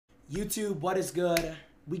YouTube, what is good?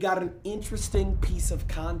 We got an interesting piece of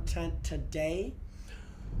content today.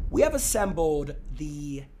 We have assembled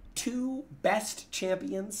the 2 best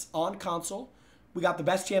champions on console. We got the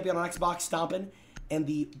best champion on Xbox, Stompin', and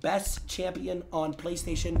the best champion on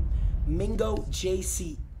PlayStation, Mingo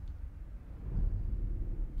JC.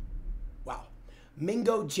 Wow.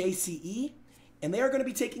 Mingo JCE. And they are going to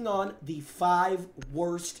be taking on the 5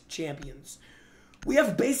 worst champions. We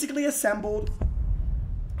have basically assembled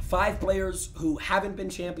 5 players who haven't been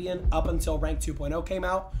champion up until rank 2.0 came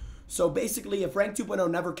out. So basically, if rank 2.0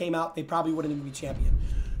 never came out, they probably wouldn't even be champion.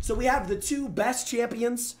 So we have the 2 best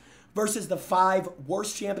champions versus the 5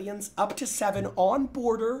 worst champions, up to 7 on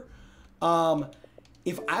border.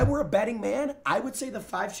 If I were a betting man, I would say the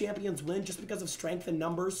 5 champions win just because of strength and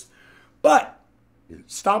numbers. But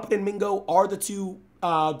Stompin' and Mingo are the 2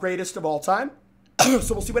 greatest of all time.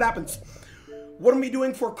 So we'll see what happens. What am I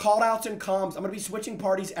doing for call-outs and comms? I'm going to be switching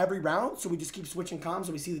parties every round, so we just keep switching comms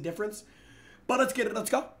so we see the difference. But let's get it. Let's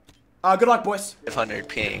go. Good luck, boys. 500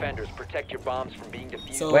 ping. Defenders, protect your bombs from being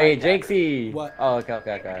defused. So, wait, Jynxzi. What? Oh,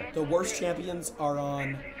 okay. The worst champions are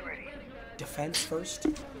on defense first.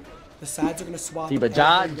 The sides are going to swap. See, but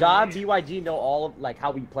John, BYG know all of, like, how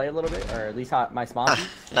we play a little bit, or at least how my sponsors.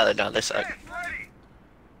 No, they don't. They suck.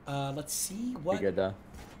 Let's see what Pretty good, though.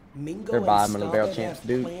 Mingo They're bottom of the barrel and champs, have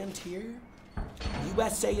dude. planned here.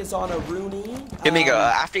 USA is on a Rooney. Here, Mingo,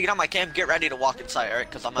 after you get on my cam, get ready to walk inside, alright?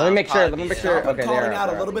 Because I'm Let me make sure. Okay, Stompin' there. calling out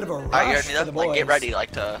a little bit of a rush for the boys. Like, get ready,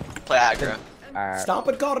 like, to play aggro. Alright.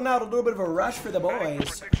 Stompin' calling out a little bit of a rush for the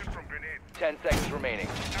boys. 10 seconds remaining.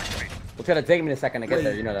 It's gonna take me a second to get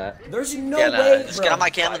there, you know that. There's no Yeah, way, just bro. get on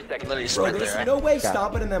my cam and literally Bro, sprint there's there, no right? way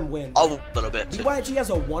Stompin' and them win. Oh, a little bit. BYG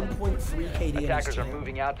has a 1.3 KD in his Attackers are champ.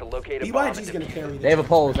 moving out to locate a bomb. BYG's gonna carry They have a the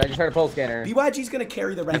pulse. I just heard a pulse scanner. BYG's gonna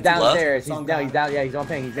carry the He's rank. downstairs. He's on down. He's down. Yeah, he's on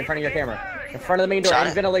ping. He's in front of your camera. In front of the main door. Shot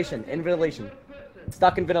In it. ventilation. In ventilation.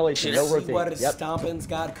 Stuck in ventilation. No See what rotate. Yep. Stompin's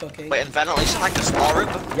got cooking. Wait, in ventilation, like the small room?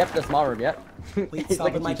 Yep, the small room. Yep. Wait, He's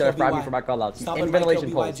like Stompin' might each kill other. Fry me BYG. for my callouts. He's Stompin' in might kill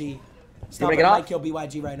ventilation pulse. BYG. You wanna Stompin' get might off? kill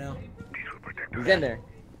BYG right now. He's in there.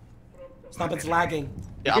 Stompin's lagging.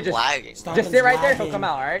 Yeah, I'm lagging. Stompin's Just sit right there. lagging. He'll come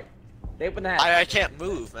out. All right. They open the hatch. I can't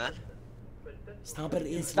move, man. Stompin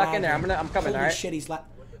is Stuck in there. lagging. I'm coming. Holy All right. shit, he's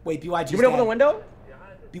Wait, BYG's You wanna open the dead. window?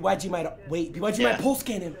 BYG might wait. BYG Yeah. might pulse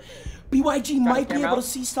scan him. BYG might be cam able to out.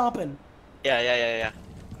 see Stompin. Yeah.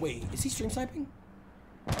 Wait, is he stream sniping?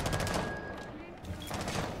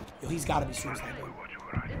 Yo, he's got to be stream sniping.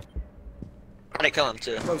 I'm gonna kill him,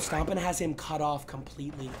 too. Bro, Stompin has him cut off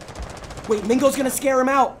completely. Wait, Mingo's gonna scare him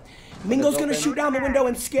out. Mingo's gonna shoot down the window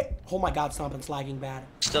and scare. Oh my God, Stompin's lagging bad.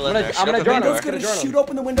 Still in I'm there. gonna Shoot up drone the him. Mingo's door. gonna shoot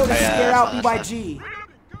open the window to yeah, scare out that's fine, BYG.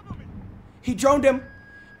 He droned him.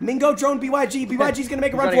 Mingo droned BYG. BYG's gonna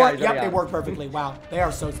make a run He's for running it. out, Yep, they out. work perfectly. Wow, they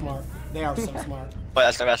are so smart. They are so smart. Wait,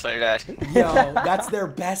 that's the best player, guys. Yo, that's their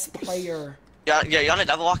best player. Yeah, you on a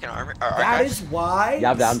double walk in armor? That is why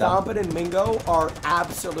Yeah, I'm down. Stompin and Mingo are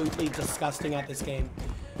absolutely disgusting at this game.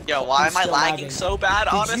 Yo, why He's am I still lagging lagging. so bad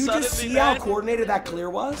on a Did you sudden, just see man? how coordinated that clear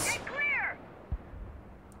was?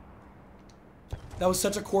 That was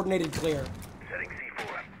such a coordinated clear.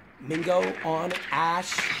 Mingo on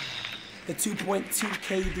Ash, the 2.2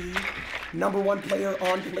 KD, #1 player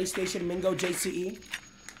on PlayStation, Mingo JCE.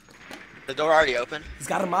 The door already open. He's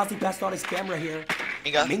got a Mozzie Best on his camera here.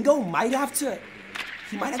 Mingo. Mingo might have to,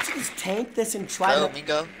 he might have to just tank this and try Hello, to.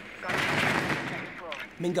 Mingo.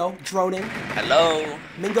 Mingo, droning. Hello.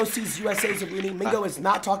 Mingo sees USA's a Rooney. Mingo is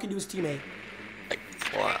not talking to his teammate. Like,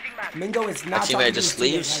 what? Mingo is My not talking teammate to just his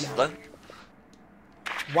teammate leaves. right now. Look.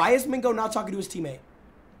 Why is Mingo not talking to his teammate?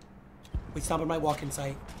 Wait, Stompin might walk in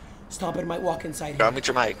sight. Stompin might walk in sight Go here. mute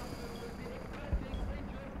your mic.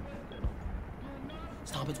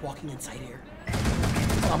 Stompin's walking in sight here.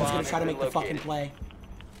 Stompin's gonna try to make the fucking play.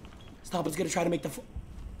 Stompin's gonna try to make the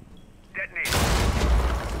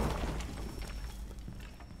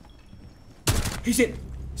He's in.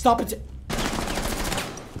 Stompin's in.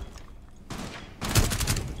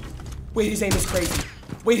 Wait, his aim is crazy.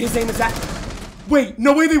 Wait, his aim is that. Wait,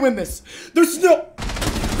 no way they win this. There's no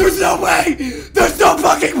way. There's no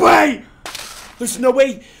fucking way.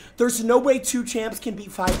 There's no way 2 champs can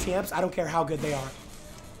beat 5 champs. I don't care how good they are.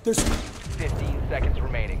 There's 15 seconds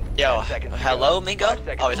remaining. Yo, 10 seconds to hello, go. Mingo? 5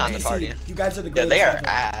 seconds Oh, he's on the DC, party. you guys are the Yeah, greatest. they are ever.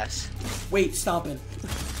 ass. Wait, Stompin.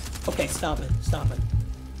 Okay, Stompin.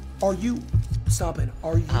 Are you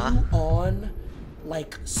on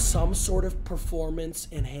like some sort of performance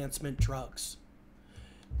enhancement drugs?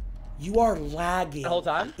 You are lagging The whole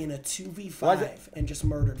time? in a 2v5 and just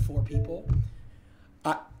murdered 4 people.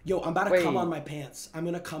 Yo, I'm about to Wait. come on my pants. I'm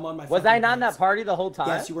gonna come on my. Was fucking I not in pants. that party the whole time?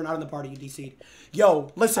 Yes, you were not in the party. You DC'd. Yo,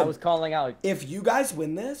 listen. I was calling out. If you guys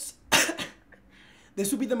win this,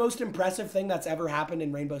 This would be the most impressive thing that's ever happened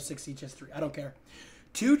in Rainbow Six Siege history. I don't care.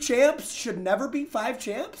 2 champs should never beat 5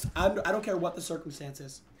 champs. I don't care what the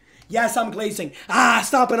circumstances. Yes, I'm glazing.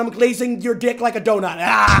 Stop it. I'm glazing your dick like a donut.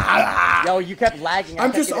 Yo, you kept lagging.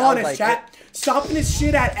 I'm just honest, chat. Stopping his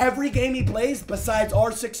shit at every game he plays besides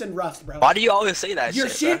R6 and Rust, bro. Why do you always say that Your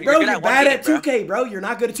shit, bro? You're You're bad at 2K, bro. You're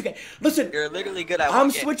not good at 2K. Listen. You're literally good at 1K.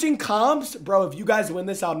 I'm switching comms. Bro, if you guys win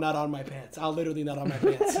this, I'll nut on my pants. I'll literally nut on my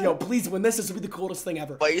pants. Yo, please win this. This will be the coolest thing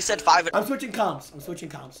ever. But you said 5. I'm switching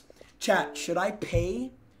comms. Chat, should I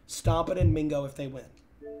pay Stompin' and Mingo if they win?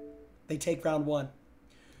 They take round 1.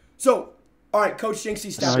 So, all right, Coach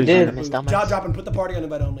Jynxzi, stop. Jaw drop and put the party on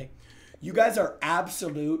invite only. You guys are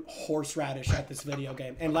absolute horseradish at this video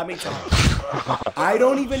game. And let me tell you, I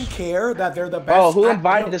don't even care that they're the best. Oh, who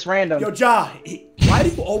invited this random? Yo, Ja, why do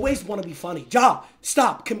you always want to be funny? Ja,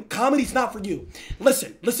 stop. Comedy's not for you.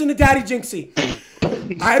 Listen to Daddy Jynxzi.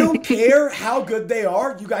 I don't care how good they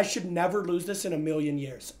are. You guys should never lose this in a million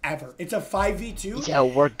years, ever. It's a 5v2. Yeah,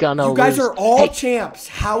 we're gonna lose. You guys are all champs.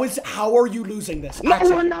 How are you losing this? No,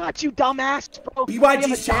 we're not, you dumbass, bro. BYG's we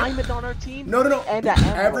have a champ. diamond on our team. No. And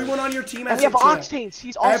everyone on your team has we have hit champ. Octanes.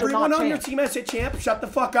 He's also Everyone not on your champ. team has hit champ. Shut the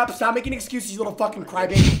fuck up. Stop making excuses, you little fucking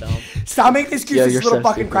crybaby. Stop making excuses, you little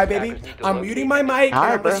fucking crybaby. I'm muting my mic and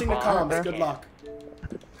I'm listening to comms. Good luck.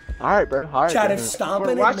 Alright, bro. Alright. Chat, if Stompin'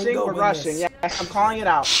 We're and rushing. Mingo We're win rushing. this. Yes, I'm calling it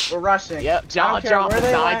out. We're rushing. Yep, John dropped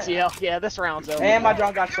sides. Yeah, this round's over. And my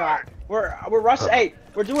drone got shot. We're rushing. Hey,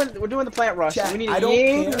 we're doing the plant rush. Chat, We need I a don't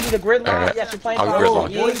ying. care. We need a gridlock. Alright. Yes, we're playing I'll gridlock.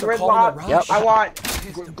 gridlock. Ying, They're calling gridlock. a rush. I want.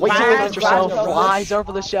 Wait till you Flash, let yourself flash, flies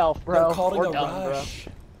over the shelf, bro. They're calling We're a done, rush.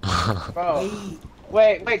 Bro.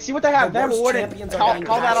 Wait, Wait. See what they have. The They have a worst warden. champions are Call getting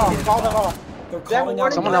that off. casted. Call that off. they're They have a calling warden.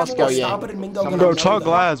 out Someone else go, yeah. Stompin' and Mingo Someone gonna Bro, chalk know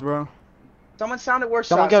glass, bro. Someone sounded workshop.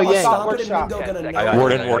 Someone go, Someone yeah. stop Stompin' and workshop. Mingo gonna Ten know.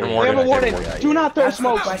 seconds. Warden. We have a warden. Do not throw That's the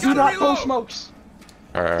smokes. question. Do not throw smokes.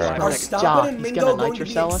 Are Stompin' John, and he's Mingo gonna going to be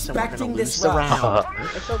nitro sell us and we're expecting gonna this lose the round? round.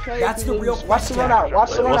 It's okay. That's if the we real lose. Watch the question. run out.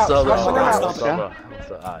 Watch the run out. Watch the run out. What's up?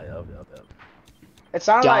 It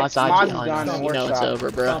sounded like John's Smod's behind done us. in You know it's workshop.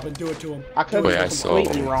 over, bro. Stomp and do it to him. I could Wait, I be saw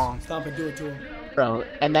completely him. wrong. Stomp and do it to him. Bro,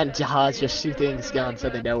 and then Jaws just shooting his gun so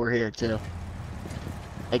they know we're here, too.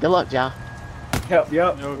 Hey, good luck, Ja. Yep.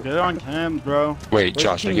 Yo, get on cams, bro. Wait,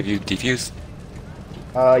 Josh, should I give you defuse?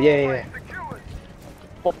 Yeah.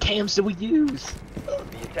 What cams do we use? The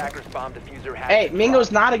attacker's bomb diffuser has Hey, been Mingo's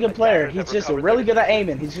dropped. not a good player. Attackers He's have just recovered really their good at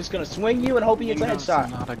aiming. He's just gonna swing you and hope he gets a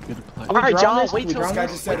headshot. Not a good player. Are we Alright, drawing John, this? wait We till drawing guy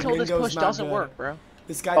this? just said this Mingo's push not doesn't good. work, bro.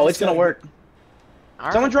 This guy Oh, just it's gonna said work.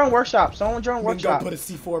 Alright. Someone drone workshop. Someone drone Mingo workshop. put a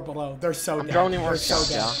C4 below. They're so dead. droning They're so workshop,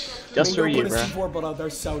 dead. yeah. Just for Mingo you, put a bro. C4 below. They're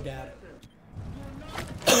so dead.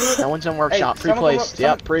 That one's in workshop. Hey, someone Pre-placed. come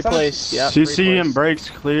Yep, up- pre-placed. Yep, CC and brakes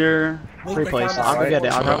clear. Wait, Pre-placed. they found I'm his gonna get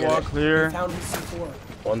it. C4. I'm gonna Car get wall it. They clear. found his C4.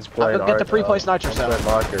 One's I'm playing gonna get the pre-placed nitro One's cell. playing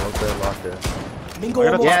locker. One's playing locker. Mingo I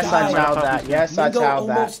gotta almost Yes, I died. child that. Yes, I Mingo child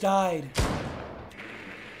that. almost died.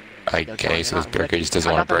 Okay, so this breaker just doesn't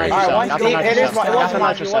I want got to the break. nitro Alright, cell. one I got the it nitro is. It cell. I got wasn't the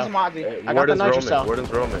Mozzie. nitro It cell. wasn't Mozzie. I got the Warden's nitro roaming. cell.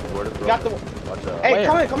 Warden's roaming. Warden's You got the. roaming. Watch out. Hey,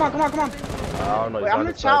 Where? come on. I don't know. Wait, I'm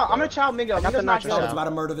gonna child Mingo. got the Mingo's not nitro Stompin's cell. good. about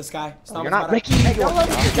to murder this guy. Stompin's You're not about to- Ricky. Hey, don't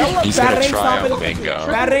look. He's Bad gonna aim, try on Stompin. Mingo.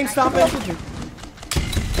 Bad aim,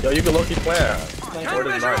 Stompin. Yo, you can low-key plan.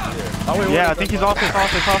 Warden's right here. Oh, wait, Yeah, I think he's office.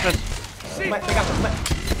 They got the plant.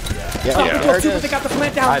 Yeah, Stompin there killed it two, but they is. got the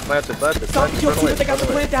plant I down. planted. Stompin killed two, but they got the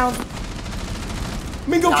plant down.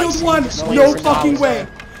 Mingo Nice. killed one. Nice. No Nice. fucking way.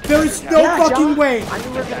 There is no Yeah, fucking John. way. I knew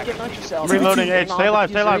we were gonna get nitro cell. I'm reloading H. Stay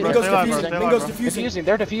alive, bro. Mingo's Stay alive, bro. defusing. Stay alive, Mingo's bro. defusing. Defusing.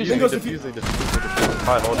 They're defusing. Mingo's Defusing.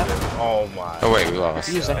 Fine, hold it. Oh my. Oh wait, we lost.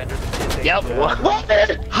 Yep. What?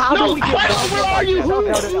 How do we get where are you?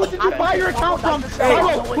 Who did you buy your account from?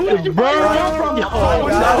 Who did you buy your account from? I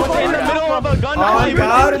was in the middle of a gunfight.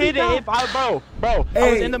 God. This kid, bro.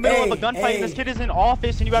 I was in the middle of a gunfight, and this kid is in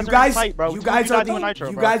office, and you guys are in fight, bro. You guys are doing nitro,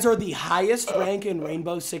 you bro. guys are the highest rank in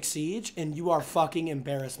Rainbow Six Siege, and you are fucking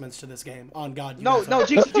embarrassments to this game. On God, you guys are.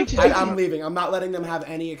 Jynxzi. I'm leaving. I'm not letting them have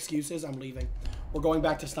any excuses. I'm leaving. We're going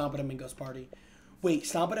back to Stompin' and Mingo's party. Wait,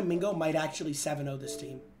 Stompin' and Mingo might actually 7-0 this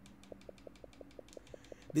team.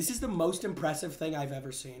 This is the most impressive thing I've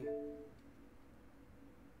ever seen.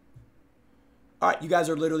 All right, you guys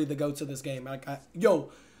are literally the goats of this game. You.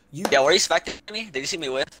 Yeah, were you expecting me? Did you see me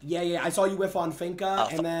whiff? Yeah. I saw you whiff on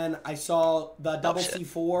Finka, and then I saw the double shit.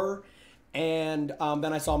 C4, and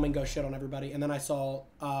then I saw Mingo shit on everybody, and then I saw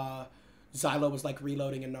Xylo was like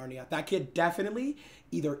reloading in Narnia. That kid definitely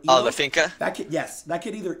either Oh, the Finka? That kid, yes, that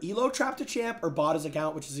kid either elo trapped a champ or bought his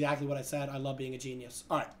account, which is exactly what I said. I love being a genius.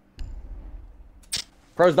 All right.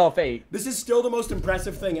 Pros don't fade. This is still the most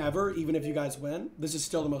impressive thing ever, even if you guys win. This is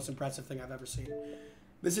still the most impressive thing I've ever seen.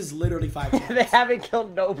 This is literally 5 champs. They haven't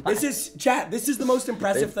killed nobody. This is chat. This is the most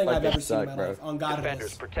impressive thing I've fucking ever seen in suck, my bro. life. On God, it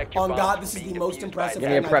Defenders, is. protect your On bombs God, from this is being the most defused impressive by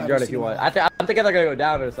thing Give me a prep I've drone ever if you seen in want. my life. I'm thinking they're gonna go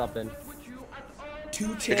down or something. 2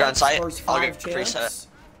 You're on champs site? versus I'll 5 get champs. preset.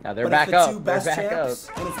 Now they're But back it's the up. 2 They're best back champs,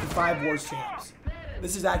 up. and it's the 5 worst champs.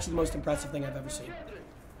 This is actually the most impressive thing I've ever seen.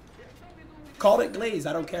 Called it Glaze.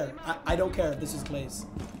 I don't care. I don't care if this is Glaze.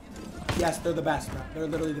 Yes, they're the best, bro. They're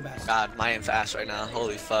literally the best. God, my aim fast right now.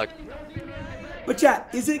 Holy fuck. But chat,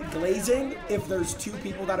 is it glazing if there's 2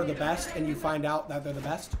 people that are the best and you find out that they're the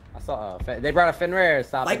best? I saw. They brought a Fenrir.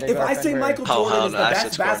 Stop Like, it. They if brought I a say Fenrir. Michael Oh, Jordan hell is no, the that best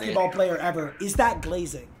shit's corny. basketball player ever, is that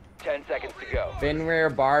glazing? 10 seconds to go. Fenrir,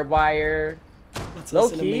 barbed wire. Let's Low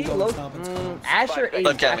listen to key, Mingo low. and Stompin's comments. Asher Ace.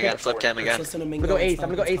 Flip cam I again. can- Flip cam Let's again. listen to I'm Mingo gonna go and Ace. I'm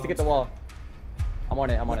gonna go Stompin's Ace to get the comments. wall. I'm on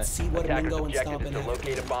it. I'm on Let's it. see what Attackers' Mingo and objective is Stompin to have.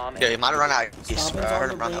 locate a bomb. Yeah, you might have run out east, bro. Stompin's I heard on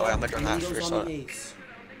him the run that way. I'm ramp, gonna run that Mingo's first on one. the ace.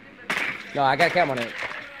 No, I got a cam on it.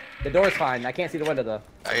 The door's fine. I can't see the window though.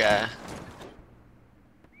 Oh, yeah.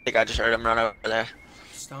 I think I just heard him run over there.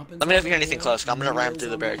 Stompin's Let me know if on you hear the anything ramp, close. I'm gonna ramp Mingo's through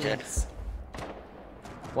the on barricade. ace.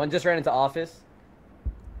 One just ran into office.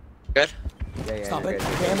 Good? Yeah, yeah. Stompin, you're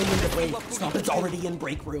good. ramming into break. Stompin's already in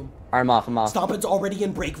break room. I'm off. I'm off. Stompin's already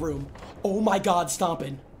in break room. Oh my God,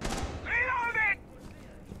 Stompin.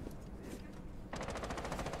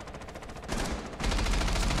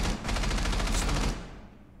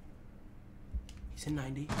 He's in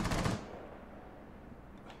 90.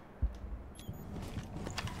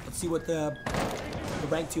 Let's see what the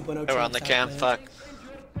rank 2.0 They were on the champs cam. have, man. Fuck.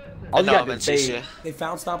 All you No, got I'm to in do is CC. They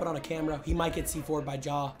found Stompin on a camera. He might get C4'd by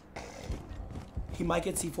Jaw. He might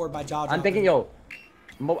get C4'd by Jaw. I'm thinking, yo,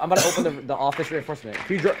 I'm gonna open the office reinforcement.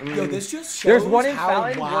 Yo, this just shows There's one in how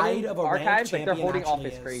Fallon, one wide in of a Archives, like ranked they're champion holding actually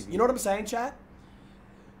office is. crazy. You know what I'm saying, chat?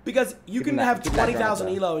 Because you can that- have keep that 20,000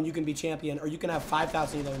 drone, elo and you can be champion, or you can have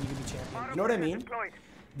 5,000 elo and you can be champion. You know what I mean?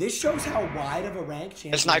 This shows how wide of a ranked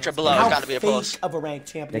champion There's Nitro is, below. and It's how gotta be a fake pulse. of a ranked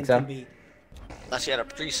champion Think so? can be. Unless you had a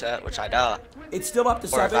preset, which I doubt. It's still up to Or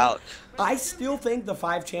 7. about. I still think the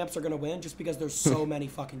 5 champs are gonna win just because there's so many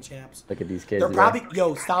fucking champs. Look at these kids. They're bro. probably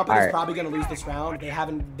Stompin is Alright. probably gonna lose this round. They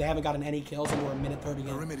haven't gotten any kills and we're a minute 30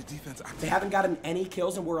 in. They haven't gotten any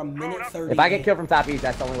kills and we're a minute 30. If I get in. killed from top east,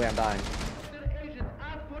 that's the only way I'm dying.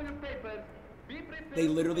 They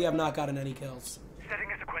literally have not gotten any kills.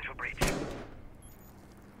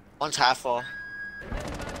 One's half full.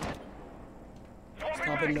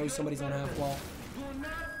 Stompin knows somebody's on half wall.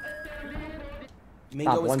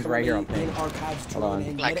 Mingo is one's right here, currently I'm in thinking. archives Hold on.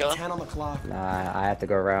 joining. Can I Minute kill him? 10 on the clock. Nah, I have to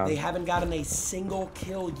go around. They haven't gotten a single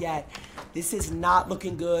kill yet. This is not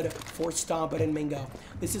looking good for Stompin and Mingo.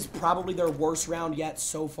 This is probably their worst round yet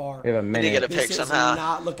so far. We have a Need to get minute. a This pick is somehow.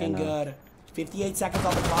 not looking I know. good. 58 seconds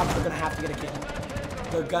on the clock. They're gonna have to get a kill.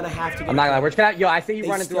 They're gonna have to get I'm a not kill. gonna lie. We're just gonna. Yo, I see you They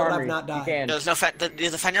running through still have armory. not You died. can. There's no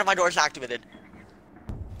the fender on my door is activated.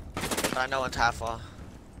 But I know one's half full.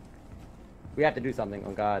 We have to do something.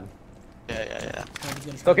 Oh God. Yeah. Stompin's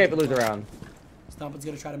gonna It's try okay to if we make lose a a play. round. Stompin's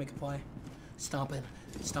gonna try to make a play. Stompin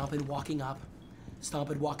walking up.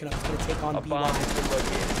 Stompin walking up. He's gonna take on A bomb has BY. been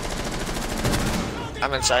located.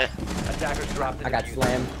 I'm in sight. Attackers drop the I got diffuser.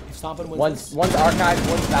 slammed. If Stompin wins One's archive,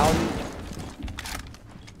 one's Fallon.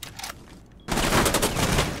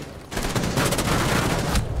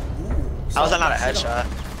 How was that not a headshot?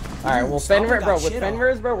 All right, well, Stompin Fenrir, got bro, with shit on.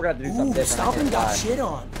 Fenrir's, bro, we're gonna have to do something Ooh, different. I Stompin can't got lie. shit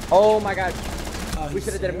on. Oh my God. We He's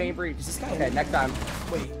should have did a Sam? main breach. Is this guy Okay, in? next time.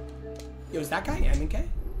 Wait. Yo, is that guy MK?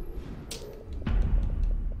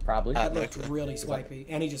 Probably. That looked really swipey.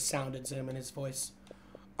 And he just sounded Zim in his voice.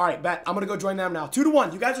 All right, bet. I'm going to go join them now.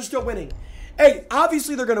 2-1. You guys are still winning. Hey,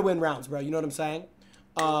 obviously they're going to win rounds, bro. You know what I'm saying?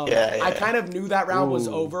 Yeah. I kind of knew that round was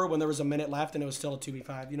Ooh. over when there was a minute left and it was still a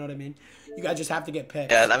 2v5. You know what I mean? You guys just have to get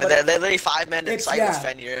picked. Yeah, I mean, But they're literally 5 men in it's- sight with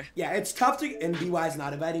Fenrir. Yeah, it's tough to, and BY's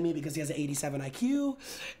not inviting me because he has an 87 IQ.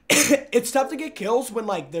 It's tough to get kills when,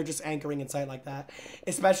 like, they're just anchoring in sight like that,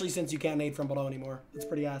 especially since you can't nade from below anymore. It's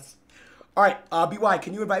pretty ass. All right, BY,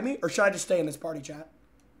 can you invite me, or should I just stay in this party chat?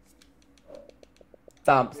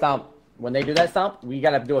 Stomp. When they do that stomp, we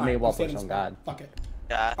gotta do a All main right, wall I'm staying push in on this party. God. Fuck it.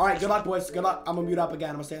 Yeah. All right, good luck, boys. Good luck. I'm gonna mute up again.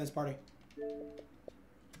 I'm gonna stay in this party.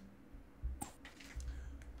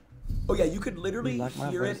 Oh yeah, you could literally like my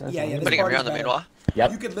hear voice? it. That's Yeah, fine. yeah. This Putting him party's here on the better. main wall.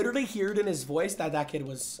 Yep. You could literally hear it in his voice that kid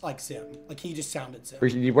was like Sim. Like he just sounded Sim.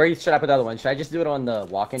 Where should I put the other one? Should I just do it on the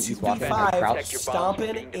walk-in? East walk-in? Like 2v5, crouch?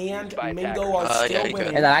 Stompin and Mingo are yeah, still you could.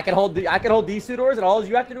 winning. And then I can hold these two doors, and all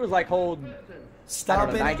you have to do is like hold.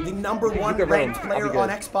 Stompin, 90. the number You one could ranked roam. I'll be player good. on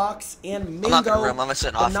Xbox, and I'm not gonna Mingo, roam, I'm gonna sit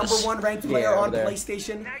in the office. number one ranked player Yeah, over on there.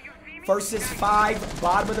 PlayStation, versus 5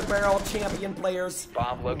 bottom of the barrel champion players.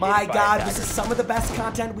 Bomb located My by God, attackers. this is some of the best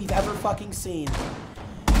content we've ever fucking seen.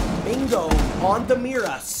 Mingo on the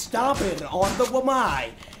Mira, stomping on the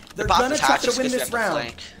Wamai. They're gonna try to win this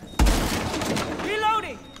round.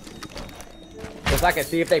 Reloading. If I can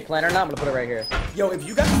see if they plan or not, I'm gonna put it right here. Yo, if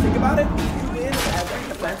you guys think about it, if you win as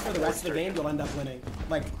defense for the rest of the game, you'll end up winning.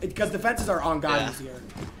 Like, because defenses are on guys here.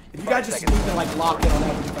 If you guys just need to like lock in on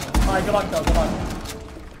every defense. All right, good luck though. Good luck.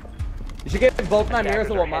 You should get both my mirrors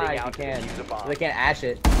to Wamai if you can. So they can't ash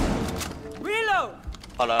it. Reload.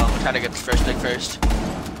 Hold on, I'm trying to get this first pick first.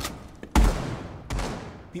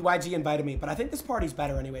 BYG invited me, but I think this party's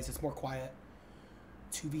better anyways. It's more quiet.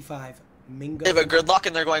 2v5. Mingo. They have a good luck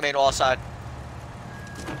and they're going main wall side.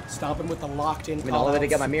 Stomping with the locked-in. I mean, the only way to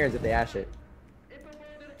get my mirrors is if they ash it.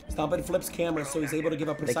 Stomping flips camera, so he's able to give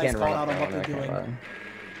a precise call out on what they're doing.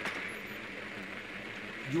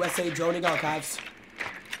 USA droning archives.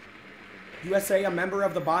 USA, a member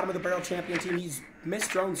of the bottom of the barrel champion team. He's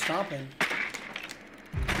missed drone stomping.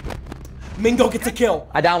 Mingo gets a kill.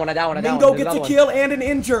 I down one. Mingo gets a kill and an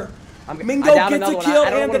injure. Mingo gets a kill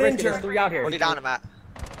and an injure. There's 3 out here. Where are you down him at?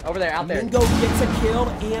 Over there, out there. Mingo gets a kill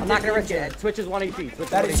and I'm not gonna risk it. Switch is 1 HP.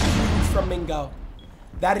 That is huge from Mingo.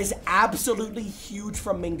 That is absolutely huge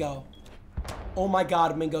from Mingo. Oh my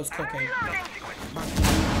god, Mingo's cooking.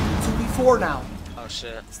 2v4 now. Oh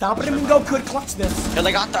shit. Stomping and Mingo could clutch this. Yeah,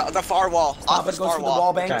 they got the far wall. Stomping goes to the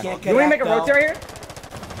wall bank, can't get. You wanna make a rotate here?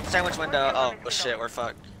 Sandwich window. Oh shit, we're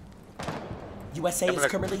fucked. USA is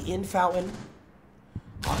currently in Fountain.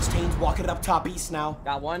 Oxtane's walking it up top east now.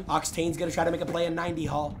 Got one. Oxtane's gonna try to make a play in 90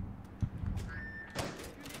 Hall.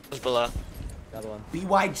 Who's below? Got one.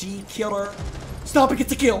 BYG killer. Stomping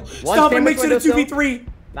gets a kill. Stomping makes it a 2v3.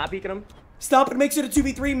 Not beaking him. Stomping makes it a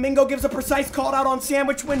 2v3. Mingo gives a precise call out on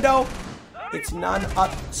sandwich window. It's none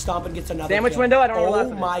up. Stomping gets another sandwich kill. window. I don't know.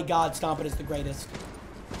 Oh my god, Stomping is the greatest.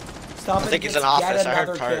 Stomping gets an office. yet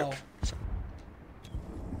another kill.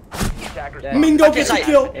 Yeah. Mingo gets a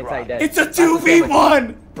kill. It's a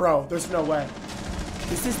 2v1. Bro, there's no way.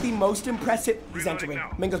 This is the most impressive. He's entering.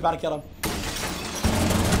 Mingo's about to kill him.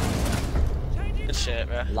 Good shit,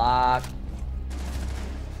 man. Lock.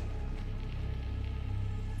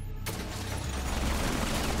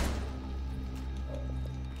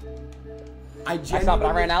 I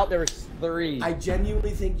ran out. There was 3. I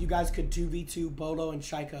genuinely think you guys could 2v2 Bolo and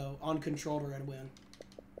Shaiko on controller and win.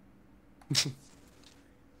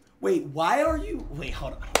 Wait, why are you? Wait,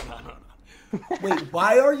 hold on. Wait,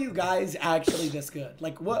 why are you guys actually this good?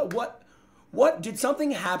 Like, what? Did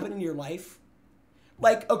something happen in your life?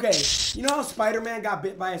 Like, okay, you know how Spider-Man got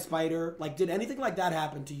bit by a spider? Like, did anything like that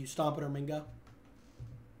happen to you, Stompin' or Mingo?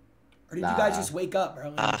 Or did you guys just wake up, bro?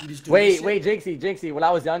 You just do wait, Jynxzi. When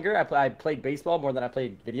I was younger, I played baseball more than I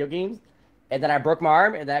played video games. And then I broke my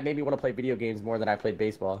arm, and that made me want to play video games more than I played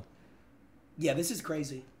baseball. Yeah, this is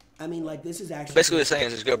crazy. I mean, like, this is actually... Basically, the saying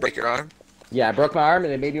is just go break your arm. Yeah, I broke my arm,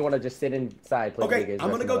 and it made me want to just sit inside play video games. I'm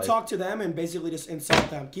going to go talk to them and basically just insult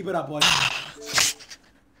them. Keep it up, boys.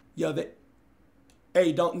 Yo,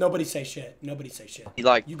 hey, nobody say shit. Nobody say shit. You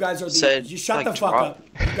guys are you shut the fuck up.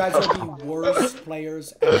 You guys are the worst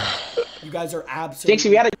players ever. You guys are absolutely...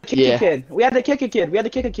 Jynxzi, we had to kick a kid. We had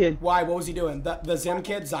to kick a kid. Why? What was he doing? The Zim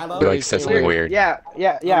kid, Xylo? He like said something weird. Yeah,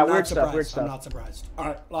 weird stuff. I'm not surprised. All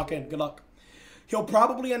right, lock in. Good luck. He'll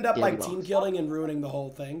probably end up like team killing and ruining the whole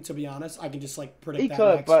thing. To be honest, I can just like predict that. He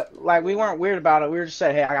could, next. but like we weren't weird about it. We were just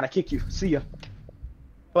saying, hey, I gotta kick you. See ya.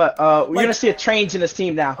 But we're gonna see a change in this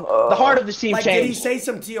team now. The heart of this team changed. Did he say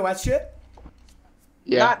some TOS shit?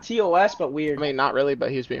 Yeah. Not TOS, but weird. I mean, not really,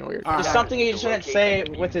 but he was being weird. It's something he shouldn't say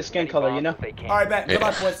with his skin color, you know? All right, bet. Good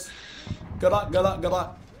luck, boys. Good luck.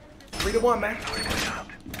 3-1, man.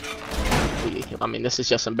 I mean, this is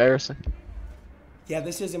just embarrassing. Yeah,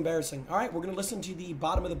 this is embarrassing. All right, we're gonna listen to the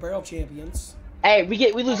bottom of the barrel champions. Hey, we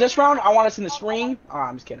lose this round. I want us in the spring. Oh,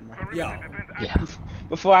 I'm just kidding, man. Yo. Yeah.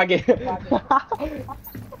 Before I get.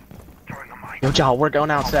 Yo, y'all, we're going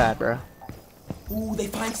outside, bro. Ooh, they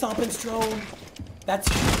find Stompin's drone. That's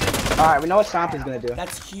huge. All right, we know what Stompin's gonna do.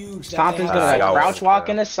 That's huge. Stompin's gonna like crouch walk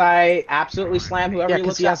in the site, absolutely slam whoever he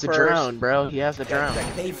looks at first. He has the drone, bro. He has the drone.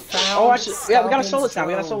 They found. Yeah, we gotta solo this now.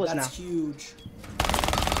 That's huge.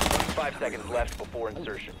 5 seconds left before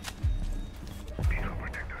insertion.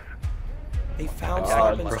 They found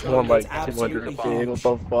Stompin's drone. That's absolutely huge. What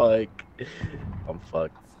the fuck? I'm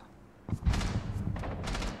fucked.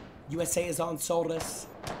 USA is on Solidus.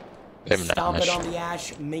 They have Stompin' on the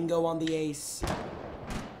Ash, Mingo on the Ace.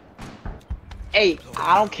 Hey,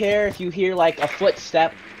 I don't care if you hear like a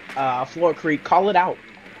footstep, floor creak, call it out.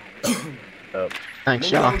 Thanks,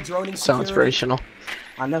 y'all. So inspirational.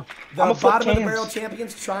 I know. The bottom of the barrel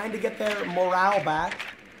champions trying to get their morale back.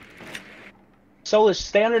 Solus,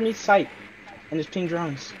 stay underneath sight and just ping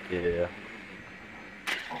drones. Yeah.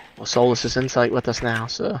 Well, Solus is insight with us now,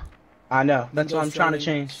 so I know. That's what I'm Mingo's trying to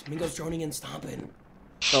joining- change. Mingo's joining and stomping.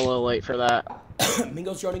 it's a little late for that.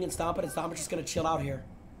 Mingo's joining and stomping, and Stompin's just gonna chill out here.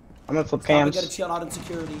 I'm gonna flip Stompin' cams. gonna chill out in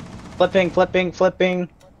security. Flipping.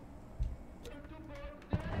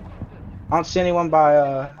 I don't see anyone by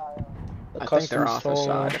I think they're off the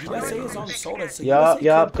side. USA is on Solus. So Yup,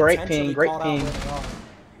 USA could great potentially ping, great call out ping. where they are.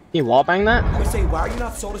 You wallbang that? USA, why are you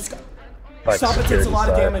not Solus? Like Stompin' takes a lot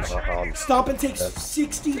of damage. security side. Stompin' takes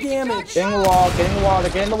 60 damage. Getting the wall, they're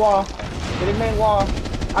getting the wall. Getting main wall.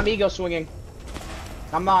 I'm ego swinging.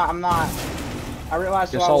 I'm not. I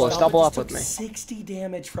realized Your who I Solus, was. Stompin' double just up with took me. 60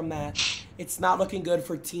 damage from that. It's not looking good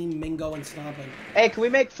for Team Mingo and Stompin'. Hey, can we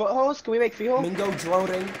make footholds? Can we make feehold? Mingo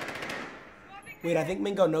droning. Wait, I think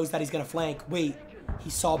Mingo knows that he's gonna flank. Wait, he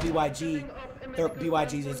saw BYG.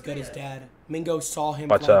 BYG's as good as dead. Mingo saw him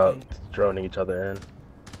Watch out, flanking. droning each other in.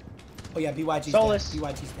 Oh yeah, BYG's Solus. dead.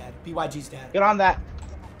 BYG's dead. BYG's dead. Get on that.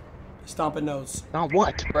 Stompin' knows. Not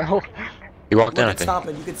what, bro? He walked Look in, I at think.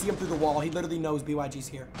 Stompin'. You can see him through the wall. He literally knows BYG's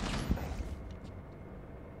here.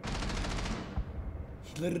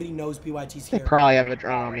 He literally knows BYG's They here. probably have a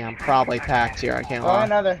drone on me. I'm probably tacked here. I can't Oh, lie.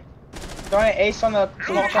 another. Throwing an ace on the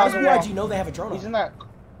small How does closet wall. BYG know they have a drone He's on?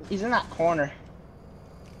 in that corner.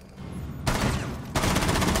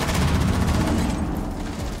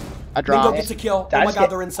 I Mingo dropped. gets a kill. Oh That's my god,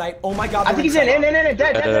 good. they're inside. Oh my god, I they're think he's in,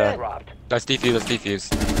 dead. Dropped. That's defuse.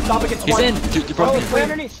 Stompin' gets He's one. in. Dude, you broke Solus, me. play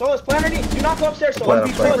underneath. Solus, play underneath. Do not go upstairs, Play,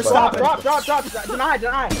 Solus. play, Solus, play. drop. Deny.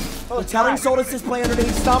 They're Solus, telling deny. Solus is playing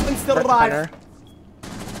underneath. Stompin's still alive.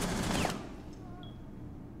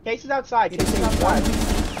 Case is outside. It Case is is a outside.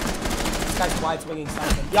 This guy's wide swinging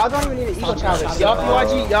Stompin'. Y'all don't even need an ego challenge. Shot Yup,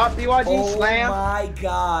 it. BYG, Oh slam. my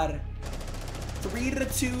god.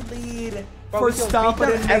 3-2 lead Bro, for we can beat Stompin'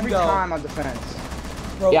 them and every Mingo. time on defense.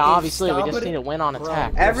 Bro, Yeah, if obviously, we just Stompin'- need to win on Bro,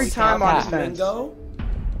 attack. Every if time on Stompin' and defense. Mingo,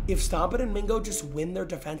 if Stompin' and Mingo just win their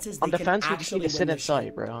defenses, they On can defense, we just actually need to sit win in this sight,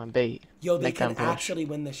 shit. bro, and bait. Yo, they Make them can push. actually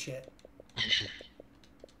win this shit.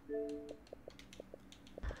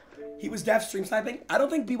 He was def stream sniping. I don't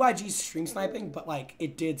think BYG's stream sniping, but like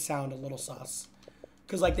it did sound a little sus.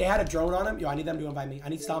 Cause like they had a drone on him. Yo, I need them to invite me. I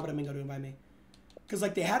need Stompin' and Mingo to invite me. Cause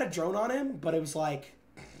like they had a drone on him, but it was like,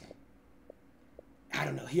 I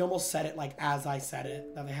don't know. He almost said it like as I said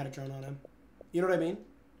it that they had a drone on him. You know what I mean?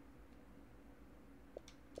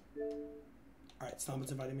 All right, Stompin's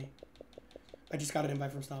inviting me. I just got an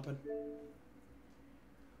invite from Stompin'.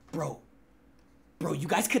 Bro, you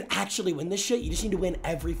guys could actually win this shit. You just need to win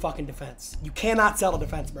every fucking defense. You cannot sell a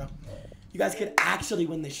defense, bro. You guys could actually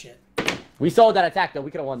win this shit. We sold that attack though.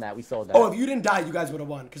 We could have won that. We sold that. Oh, if you didn't die, you guys would have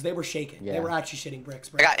won because they were shaking. Yeah. They were actually shitting bricks,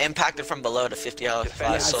 bro. I got impacted from below to 50 health.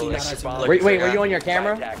 I seen that, I seen that. Wait, were you on your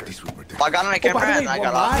camera? Attackers. Well, I got on a Oh, camera by the way, and I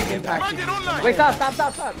well, got my off. impacted. Wait, stop.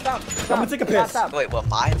 I'm gonna take a piss. Stop. Wait, what?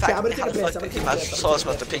 My Yeah, I'm impact? gonna take a How the piss, fuck I'm gonna did take a my piss, I'm soul gonna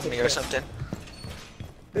supposed to take a ping me piss. or something?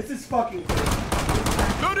 This is fucking.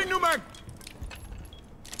 Loading new mag.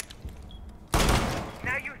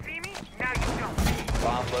 Now you see me, now you don't.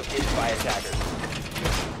 Bomb located by attackers.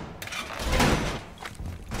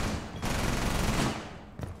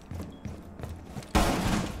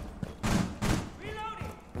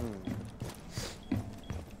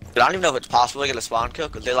 Dude, I don't even know if it's possible to get a spawn kill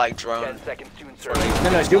because they like 10 drone. seconds to insert.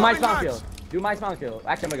 No, do my spawn kill. Do my spawn kill.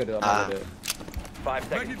 Actually, I'm gonna go do it. I'm gonna go do it. 5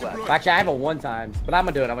 seconds left. Actually, I have a one time, but I'm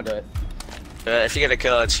gonna do it. If you get a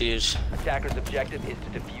kill, it's huge. Attacker's objective is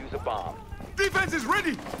to defuse a bomb. Defense is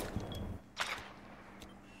ready.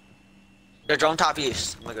 They're drone top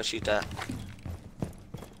east. I'm gonna go shoot that.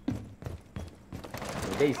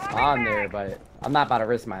 They spawn there, but I'm not about to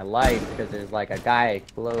risk my life because there's like a guy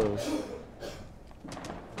close.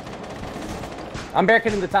 I'm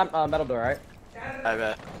barricading the top metal door, right? I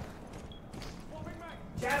bet.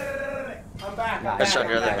 I'm back. That's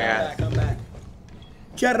under the mirror. I'm back.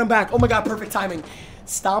 Chatted, I'm back. Oh my god, perfect timing.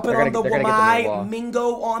 Stomping on the they're gonna get the main wall. Wamai,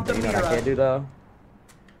 Mingo on the You know what I mirror. can't do though?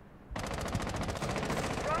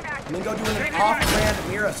 Mingo doing an off-brand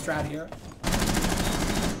mirror strat here.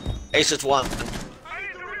 Ace is one.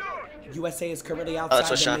 USA is currently Oh, outside that's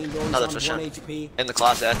what's the shot. main doors No, on that's what's 1 shot. HP. In the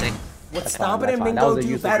closet, I think. What fine, Stompin' that's and fine. That Mingo was a do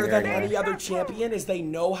useless better than scenario. any other champion is they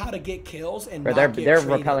know how to get kills and Bro, not they're get traded.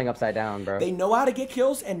 repelling upside down, bro. They know how to get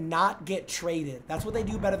kills and not get traded. That's what they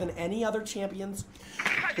do better than any other champions,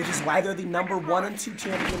 which is why they're the #1 and 2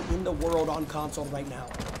 champion in the world on console right now.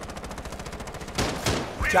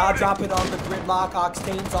 Jaw dropping on the gridlock,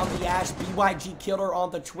 Octane's on the Ash, BYG killer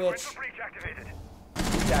on the Twitch.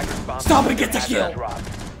 Attacker's bomb. Stop it, get the has kill. dropped.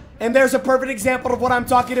 And there's a perfect example of what I'm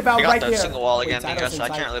talking about I got right that there. single wall Wait, again, Mingo, Zylo's so I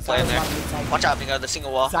in can't sight. really play in Zylo's there. about to be in sight. Watch out, Mingo, the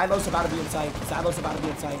single wall. Zylo's about to be in sight. Zylo's about to be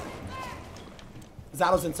in sight.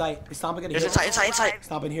 Zato's in sight. Is Stompin gonna hear Inside, this? inside.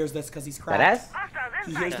 Stompin hears this because he's cracked. Badass?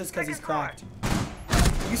 He hears this because he's cracked.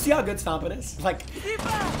 You see how good Stompin is? Like,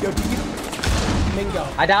 yo, do you... Mingo.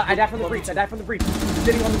 I died from the breach. I died from the breach.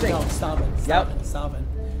 Sitting on the thing. No, Stompin. Yep. Stompin.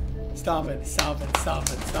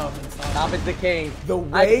 Stompin's the king. The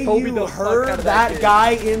way you heard that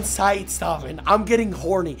guy in sight, Stompin, I'm getting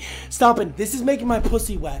horny. Stompin, this is making my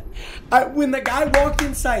pussy wet. When the guy walked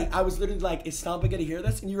in sight, I was literally like, is Stompin gonna hear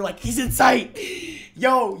this? And you were like, he's in sight.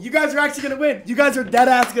 Yo, you guys are actually gonna win. You guys are dead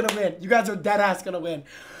ass gonna win. You guys are dead ass gonna win.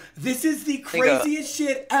 This is the craziest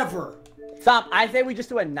shit ever. Stop. I say we just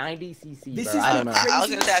do a 90cc, This bro. is I don't know. I was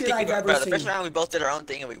gonna say, I think I've bro, ever the first seen. round we both did our own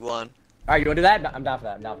thing and we won. All right, you want to do that? I'm down for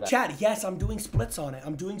that. I'm down for that. Chad, yes, I'm doing splits on it.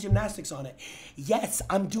 I'm doing gymnastics on it. Yes,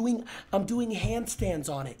 I'm doing handstands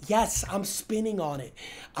on it. Yes, I'm spinning on it.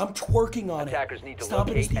 I'm twerking on Attackers it. need to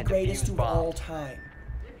Stompin is locate the and greatest defuse of bombs. all time.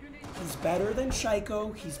 He's better than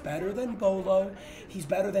Shaiko. He's better than Bolo. He's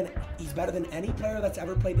better than any player that's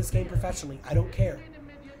ever played this game professionally. I don't care.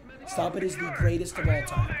 Stompin is the greatest of all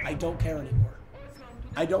time. I don't care anymore.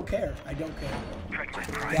 I don't care. I don't care.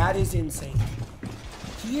 That is insane.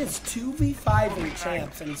 He is 2v5 in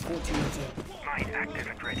champs and he's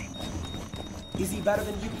 14-2. Is he better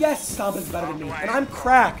than you? Yes, Stompin's better than me. And I'm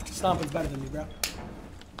cracked. Stompin's better than me, bro.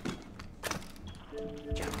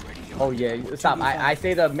 Oh yeah, stop. I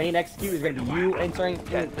say the main execute is gonna be you entering.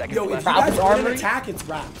 Yo, if you guys win an attack, it's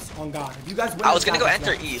raps. On God. If you guys win I was gonna go attack,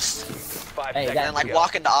 enter it's raps. east. 5 Hey, seconds And then like to go.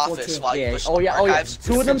 walk into office while you Yeah. push Oh yeah. Oh yeah. archives.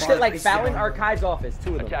 Two of them sit like Archives. Fallon Archives office.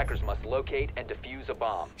 Two of them. Attackers must locate and defuse a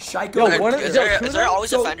bomb. Shaiko. Yo, one of- Is yo, there, two is of there them? always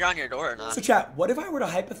So- a fender on your door or not? So chat, what if I were to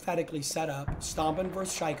hypothetically set up Stompin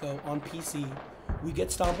versus Shaiko on PC? We get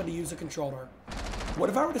Stompin to use a controller. What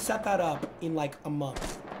if I were to set that up in like a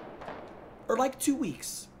month? Or like 2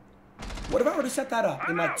 weeks? What if I were to set that up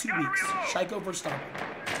in like 2 weeks? Shaiko versus Stompin.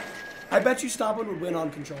 I bet you Stompin would win on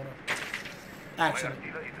controller. Actually.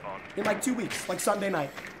 In like 2 weeks, like Sunday night.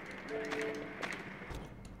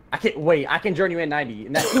 I can't wait. I can join you in 90.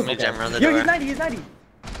 And that's, me jam around the Yo, door. he's 90. He's 90.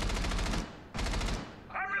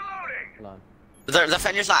 Hold on. The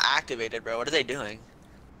fender's not activated, bro. What are they doing?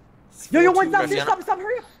 Yo, one stop, Ref, stop,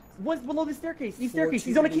 hurry up. One's below the staircase. East staircase.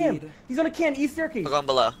 He's on a cam. lead. He's on a cam. East staircase. We're going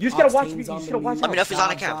below. You just gotta watch. You Ops team's just on gotta the watch. lead. Let me know if he's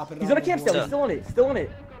on a cam. Drop it He's on a the cam still. board. He's still on it. Still on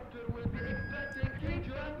it.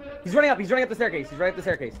 He's running up. He's running up the staircase. He's running up the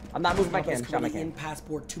staircase. I'm not moving my cam. Shot my In cam.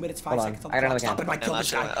 passport, 2 minutes, 5 Hold on. seconds. On I got the another clock. cam. Stompin might kill I'm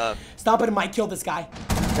this not guy. showing up. Stompin might kill this guy.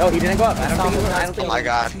 No, he didn't go up. I don't think. I don't Oh think. my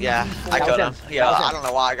god, yeah. I That killed was him. him. Yeah, That was I him. don't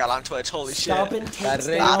know why I got on Twitch. Holy shit. Stompin takes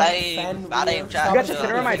Bad down aim. Bad aim, chat. You got the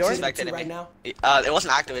center on my door? He's activated right me. now. It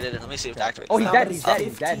wasn't activated. Let me see if it's activated. Oh, he's dead. Stompin He's is dead.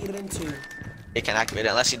 He's dead. 15 and 2. He can't activate it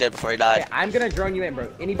unless he did before he Okay, died. I'm gonna join you in, bro.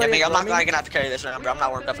 Yeah, Anybody? Ming, I'm not join me? gonna have to carry this round, bro. I'm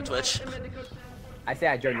not warmed up for Twitch. I say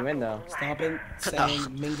I join you in though. Stompin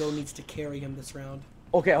saying Mingo needs to carry him this round.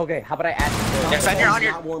 Okay, okay. How about I ask you? Yeah, fender on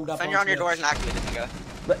not warmed your up fender on on your door Twitch. isn't activated, Mingo.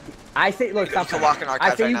 But I say, look, stop. can walk in I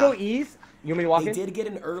archives say right you now. go east. You want me to walk They in? did get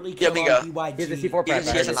an early Yeah, kill Mingo. on BYG. Here's the C4 He prep. has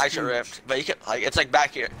That a is nitro ripped, but you can like it's like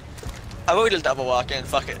back here. I would just double walk in.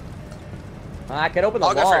 Fuck it. I can open the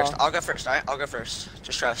I'll wall. go first. I'll go first. Alright, I'll go first.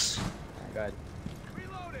 Just trust. Go ahead.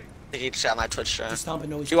 I think he just got my Twitch stream. Does Stompin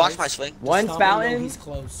know he's You watch my close? swing? One Does Stompin know fountain. He's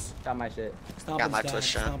close. Got my shit. Stompin's my dead. Twitch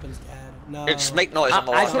stream. Stompin's dead. No. Here, just make noise on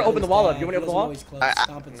the I wall. just wanna open the wall up. You want me to open the wall? He's close.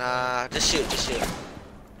 Stompin's Nah, just shoot, just shoot.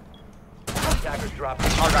 Attackers drop.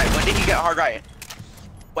 Hard right. When did he get hard right?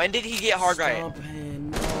 When did he get hard right?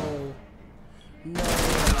 Stompin, no. No.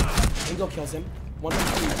 Mingo kills him. 1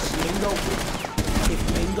 3. Mingo.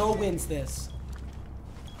 If Mingo wins this.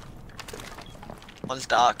 One's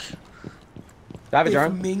Doc. Do I have a If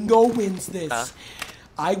germ? Mingo wins this,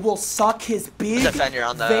 I will suck his big, There's a fender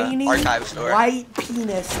on the veiny, archives door. white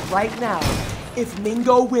penis right now. If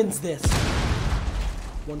Mingo wins this.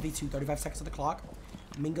 1v2, 35 seconds on the clock.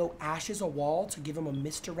 Mingo ashes a wall to give him a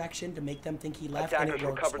misdirection to make them think he left, and it Attackers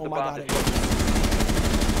works. recovered Oh the my bomb god, it works.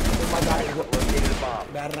 Oh my god, it works. Located a bomb.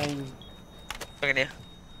 Bad rain. Look at you.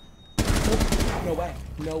 No way.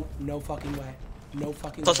 No fucking way. No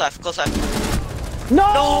fucking Close way. left, close left.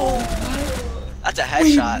 No! That's a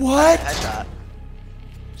headshot. what? That's a headshot.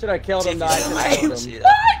 Should I killed him? No, I I should've didn't killed see him.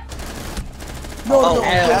 that. No,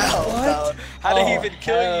 hell what? How did he Oh, even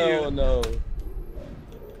kill hell you? no.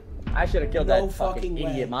 I should have killed No that fucking fucking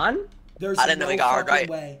way. idiot, man. There's I didn't know no he got hard fucking right.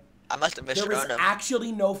 way. I must have missed There was him.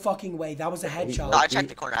 actually no fucking way. That was a headshot. No, I checked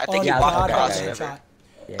the corner. I think Oh he my walked God, across that the was a river. headshot.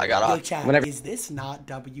 I got Yo, off. chat, Whenever- is this not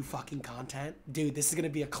W fucking content? Dude, this is gonna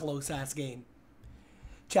be a close-ass game.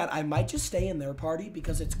 Chat, I might just stay in their party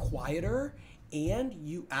because it's quieter and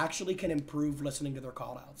you actually can improve listening to their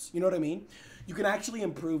callouts. You know what I mean? You can actually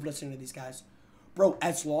improve listening to these guys. Bro,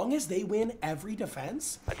 as long as they win every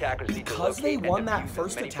defense, Attackers need to because they locate and won that defuse as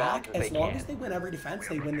first many attack, bombs as as they long can. as they win every defense,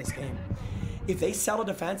 they win this game. If they sell a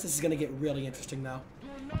defense, this is going to get really interesting, though.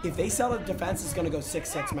 If they sell a defense, it's going to go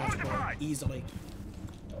 6-6 match point, easily.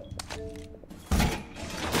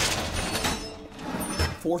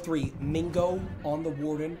 4-3, Mingo on the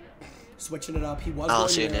Warden, switching it up. He was I don't going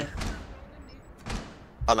see there. it.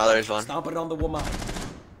 Oh no, there's one. Stomping it on the Wamai.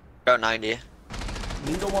 Bro, 90.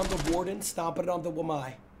 Mingo on the Warden, stomping it on the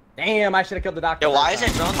Wamai. Damn, I should have killed the doctor. Yo, why is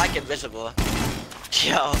it drone like invisible?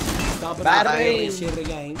 Yo. Stomping Bad on the aim. Warden, shit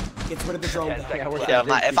again. Gets rid of the drone though. Yeah, we're Yeah,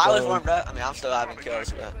 gonna if I was going. warmed up, I mean, I'm still having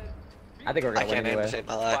kills, but I think we're I gonna win can't even anyway. save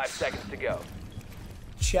my 5 life. seconds to go.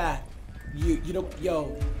 Chat, you don't,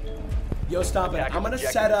 yo, Stompin', Attackers I'm gonna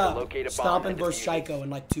objective set is to up locate a bomb Stompin' and versus defuse it. Shaiko in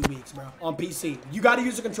like 2 weeks, bro. On PC. You gotta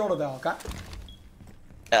use the controller though, okay?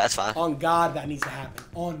 Yeah, that's fine. On God, that needs to happen.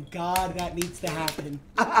 On God, that needs to happen.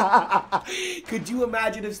 Could you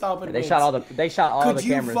imagine if Stompin' They wins? shot all the Could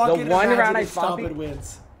you cameras. The fucking one imagine round I if stomped, Stompin'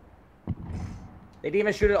 wins? they didn't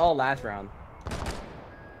even shoot it all last round.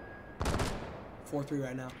 4-3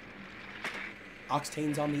 right now.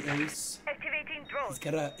 Octane's on the ace. Activating drone.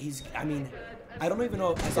 I mean, I don't even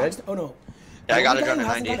know. Oh no. Yeah, I The got only a guy drone who at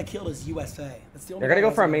hasn't 90. got a kill is USA. That's the only They're gonna guy go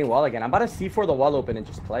who for a hasn't main got wall again. I'm about to C4 the wall open and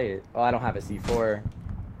just play it. Oh, I don't have a C4.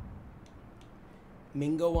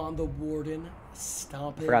 Mingo on the Warden,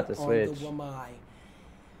 stomping Forgot to on switch. the Wamai.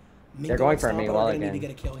 They're going for a main wall They're gonna again. need to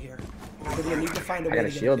get a kill here. They're gonna need to find a way I got to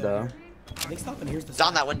a get shield a kill though. here. I think Stompin' here's the. It's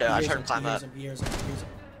on that window. I heard him climb up. He almost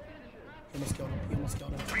killed him. He almost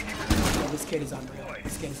killed him. Yo, this kid is unreal.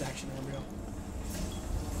 This kid is actually unreal.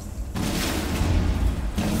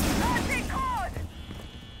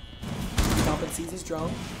 Stompin' sees his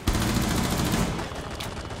drone.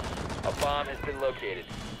 A bomb has been located.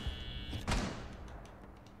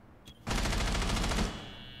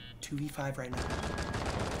 2v5 right now.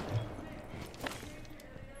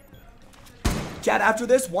 Chad, after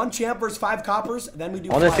this, 1 champ versus 5 coppers, then we do.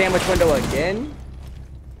 On the five. sandwich window again.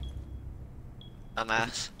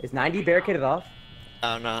 Dumbass. Is 90 barricaded off?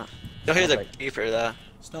 I don't know. You'll hear the Like- beeper though.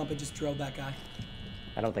 Stompin' just drilled that guy.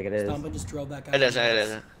 I don't think it is. Stompin' just drilled that guy. It isn't, it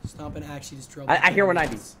isn't. Stompin' actually just drilled. I hear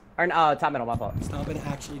 190. Or top middle, my fault. Stompin'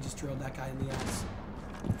 actually just drilled that guy in the ass.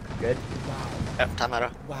 Good. Wow. Yep, time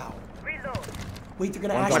out. Wow. Reload. Wait, they're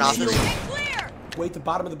gonna One's actually on shield. Wait, the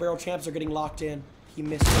bottom of the barrel champs are getting locked in. He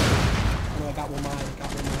missed it. Oh, no, I got one mine. I got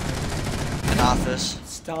one mine. In office.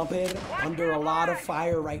 Stompin' under a lot of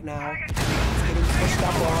fire right now. He's getting pushed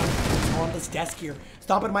up on this desk here.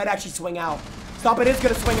 Stompin' might actually swing out. Stompin' is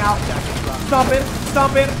gonna swing out.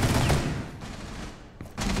 Stompin'.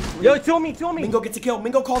 Yo, two on me. Mingo gets a kill.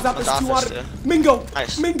 Mingo calls out. There's One's 2 on office, it. too. Mingo.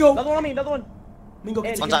 Nice. Mingo. Another one on me. Another one. Mingo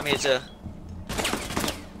gets a One's kill. on me too.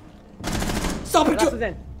 Stop it. Last is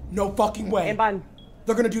in. No fucking way. And behind.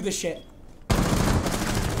 They're gonna do this shit.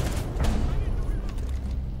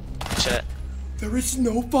 Shit. There is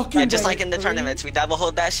no fucking Yeah, just way. like in the tournaments, we double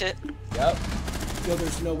hold that shit. Yep. Yo,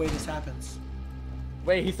 there's no way this happens.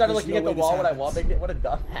 Wait, he started There's looking no at the way this wall when I happens. wall banged it. What a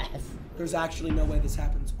dumbass. There's actually no way this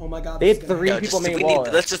happens. Oh my god. They this had is gonna 3 happen. people Just, main we wall.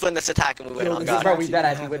 need, let's just win this attack and we win Yo, on this God. is Bro, we actually dead gonna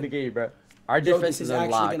ass. We win happen. the game, bro. Our Yo, defense this is is actually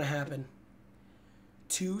unlocked. gonna happen.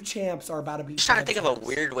 2 champs are about to be. Just trying to think of a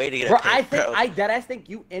weird way to get Bro, a pick, I think bro. I deadass think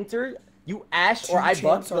you enter, you Ash, 2 or I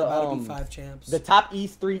champs buff are about to be the 5 champs. the top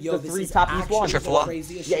East 3, Yo, the this 3 is top East actually ones. the Triple one.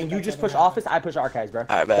 craziest Yeah, shit and you that's just ever push happened. office, I push archives, bro.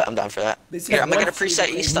 Alright, bet. I'm down for that. This is Here, I'm gonna get a actually the preset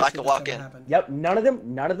East craziest so I shit can that's walk ever in. happened. Yep,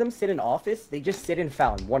 none of them sit in office. They just sit in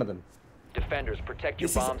fountain. One of them. Defenders, protect your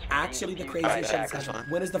This is bombs from actually the being craziest defused shit by that's attackers.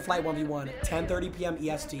 happened. When is the flight 1v1? 10:30 p.m.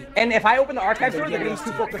 EST. And if I open the archive door, they're Yeah, gonna be too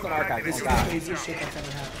yeah. focused on archives. This Oh, is the God. craziest shit that's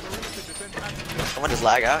ever happened. Someone just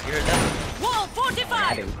lag out. You heard that?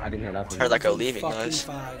 I didn't hear nothing. Heard like a leaving Fucking noise.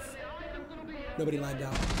 5. Nobody lagged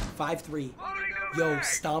out. 5-3. Yo,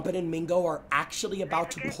 Stompin' and Mingo are actually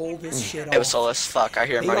about to pull this shit off. It was Solus. Fuck, I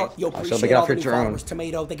hear him They running. are, yo, so appreciate big up all the for new Jerome. followers.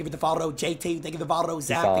 Tomato, thank you for the follow. JT, thank you for the follow.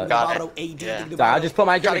 Zach, solid. thank you for the Got follow. it. AD, thank Yeah. you for the Sorry, I follow. just put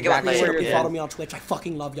my Gotta drink get my back Make sure layer, you yeah. follow me on Twitch. I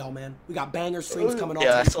fucking love y'all, man. We got banger streams coming on.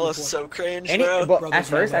 Yeah, 2024. Solus is so cringe, Any, bro. but Bro, at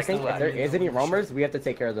there's no first, way I think Stompin' if there and is Mingo any are shit. roamers, we have to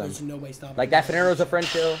take care of them. There's no way Stompin'. Like that Finero's a friend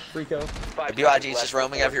kill, free kill. 5 BYG seconds is left just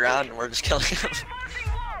roaming before every round and we're just killing him.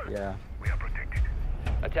 Yeah.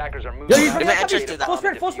 Attackers are moving. Yo, he's out running of Demand out the just gate did of that. Full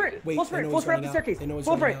bomb sprint, defused. Wait, full they sprint, know full he's sprint up running the out. staircase. They know he's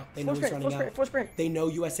Full running sprint, out. They know he's running full out. sprint, full sprint. They know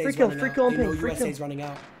USA's Free kill, running free out. kill They and know ping, free USA's kill. running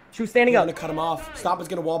out. She was standing They're up. gonna cut him off. Stop is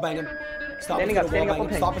gonna wall bang him. Stop is Standing gonna up, standing wall up, bang him.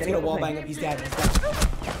 ping, Stop is standing gonna up, wall ping. bang him. He's dead. He's dead.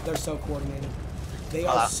 They're so coordinated. They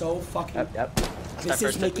are so fucking. Yep. This my is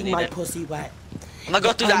first tip we making my needed. pussy wet. I'm gonna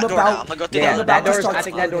go through that I'm door now. about- I'm gonna go through Yeah, I'm that about that to door's, start I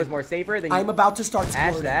think that door's squirting. more safer than I'm about to start Ash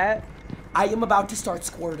squirting. that. I am about to start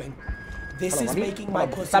squirting. This Hold on, is let me- making hold my on,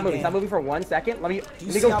 pussy Stop moving damp. for 1 second. Let me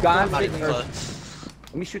you go see how gone. quick Not it even is? close.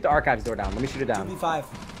 Let me shoot the archives door down. Let me shoot it down. 2v5.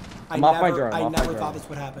 I'm off my drone. I I'm off my never drone. thought this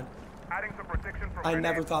would happen. Adding some protection from I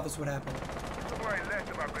never thought this would happen.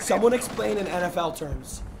 Someone explain in NFL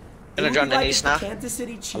terms. It Gonna would join be the like East if the now. Kansas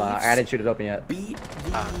City Chiefs Hold on, I didn't shoot it open yet. beat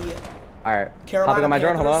the Alright. Carolina Hopping on my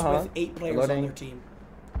drone. Hold on, Panthers hold on. with 8 players Loading. on their team.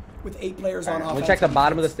 With 8 players on Alright, offense. let me check the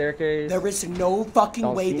bottom of the staircase. There is no fucking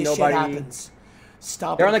Don't way see this nobody. shit happens.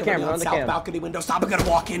 Stop They're it on the coming camera, down on the south cam. balcony window. Stop it gonna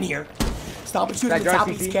walk in here. Stop it shooting That the drone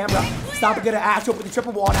southeast CC? camera. Stop it gonna ash open the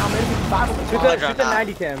triple wall now. Minute 55 on the Shoot clock. the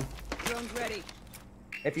 90 cam. Drone's ready.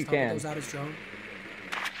 If you Stop it can. goes out his drone.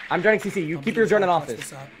 I'm joining CC. You keep your drone in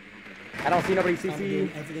office. I don't see nobody Stop CC.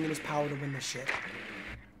 doing everything in his power to win this shit.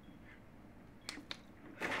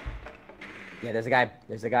 Yeah, there's a guy.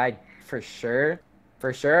 There's a guy for sure.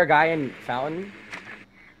 For sure, a guy in Fountain.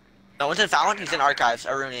 No one's in Fountain, he's in Archives,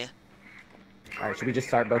 Aruni. Alright, should we just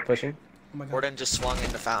start both pushing? Oh my god. Gordon just swung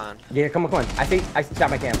into Fountain. Yeah, come on, come on. I think I shot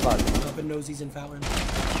my cam. Fuck. Stompin' nosies in Fountain.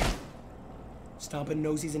 Stompin'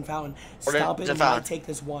 nosies in Fountain. Gordon, Stompin' it's in might Fountain. take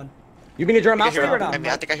this one. You mean to draw I mouse think I hear or him-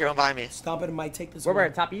 not? I think I hear him behind me. Stompin' might take this Where one. we're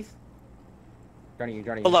at, top east? Joining you,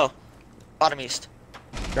 joining you. Below. Bottom east.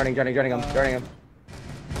 Joining him, joining him.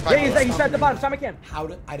 Right Yeah, he's at the bottom. Shot my cam. How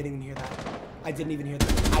did I didn't even hear that. I didn't even hear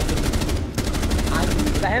that. I didn't.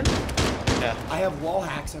 Is that him? Yeah. I have wall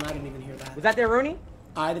hacks and I didn't even hear that. Was that there, Rooney?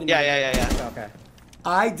 I didn't. Yeah, even yeah, yeah, yeah. Okay.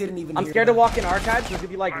 I didn't even. I'm hear scared that. to walk in archives. There's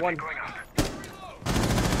gonna be like one.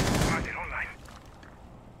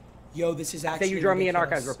 Yo, this is actually. Say you draw me in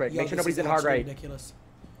ridiculous. archives real quick. Yo, Make sure this nobody's is in hard actually right. Ridiculous.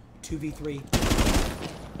 2v3.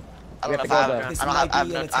 I We don't have know to if I have go a though. drone. This I don't might have, be I an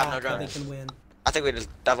have no attack that they drones. can win. I think we just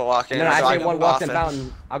double walk in. No, no, I So say go one walks in often.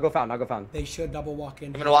 Fountain. I'll go Fountain. I'll go Fountain. They should double walk in.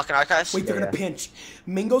 I'm gonna walk in Archives. Wait, they're Yeah, gonna yeah. pinch.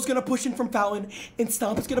 Mingo's gonna push in from Fountain, and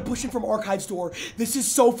Stomp is gonna push in from Archives door. This is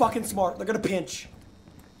so fucking smart. They're gonna pinch.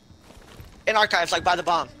 In Archives, like by the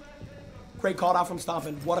bomb. Great call out from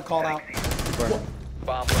Stompin'. What a call out.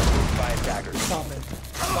 Bomb planted by attackers. Stompin'.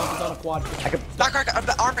 Stompin's on a quad. Knock Archives.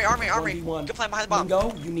 Army. 1v1. Good play behind the bomb.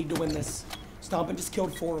 Mingo, you need to win this. Stompin' just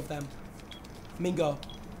killed 4 of them. Mingo.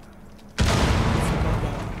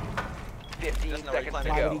 15 Doesn't know where seconds you're to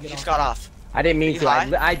Why would go. he get He just off? got off. I didn't mean You to.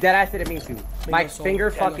 high? I dead ass didn't mean to. My sold. finger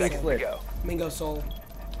Mingo fucking sold. slipped. Go. Mingo sold.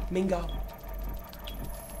 Mingo.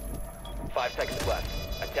 5 seconds left.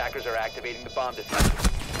 Attackers are activating the bomb diffuser.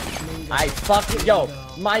 Mingo. I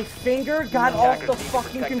fucking my finger got off the Attackers need to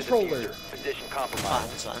fucking protect the controller. diffuser. Position Fine,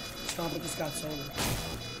 compromised. it's fine. Stompin' just got sold.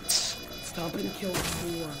 Stompin' killed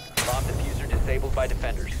 4. Bomb diffuser disabled by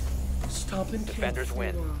defenders. Stompin' killed Defenders 4.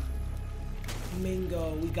 win.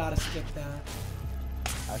 Mingo, we gotta skip that.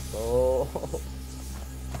 Oh.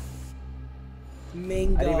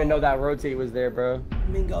 Mingo. I didn't even know that rotate was there, bro.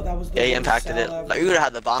 Mingo, that was the Yeah, he worst impacted it. sell ever. Like, we would have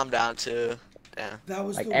had the bomb down too. Yeah. That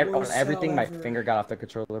was Like the on worst everything, sell my ever. finger got off the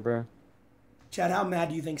controller, bro. Chad, how mad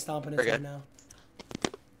do you think Stompin' is We're right good. now?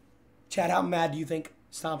 Chad, how mad do you think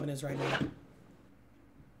Stompin' is right now?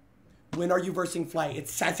 When are you versing Flight? It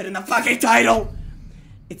says it in the fucking title!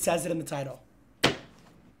 It says it in the title.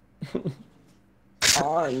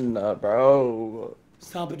 On, bro.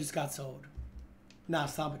 Stompin' just got sold. Nah,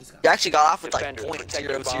 Stompin' just got You actually got off with like Defenders protect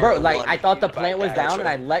the 0.001. bomb. Bro, like I thought the plant was down and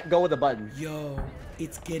I let go of the button. Yo,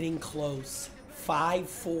 it's getting close.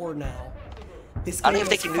 5-4 now. This I don't game even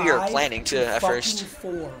think is you knew you were 5 planning to at fucking first.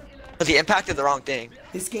 4. Because he impacted the wrong thing.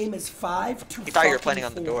 This game is 5 to He thought you were fucking planning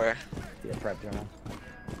on the 4. door. Yeah, prep journal.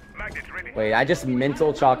 Magnets ready. Wait, I just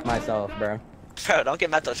mental chalked myself, bro. Bro, don't get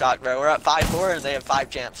mental shocked, bro. We're at 5-4 and they have 5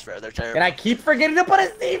 champs, bro. They're terrible. And I keep forgetting to put a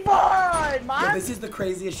C4 on, Yo, man. this is the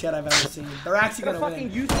craziest shit I've ever seen. They're actually They're gonna fucking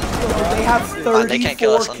win. useless. They have 34 They can't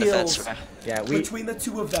kill us on kills defense, bro. Yeah, we between the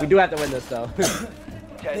two of them. do have to win this though.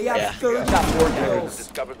 They have Yeah. 34 Yeah. kills.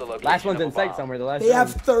 Discovered the location Last one's of a in sight bomb. somewhere. The last They one.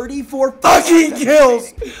 have 34 fucking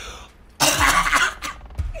kills.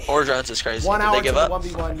 Or Jones is crazy. 1 Did hour they to give the up?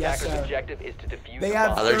 1v1. Yes, Attackers' sir. objective is to defuse They the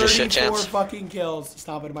have bomb. they're just shit 34 champs. fucking kills.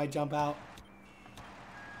 Stop it, might jump out.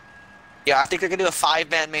 Yeah, I think they're gonna do a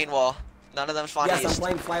 5-man main wall. None of them spawn Yes, I'm east.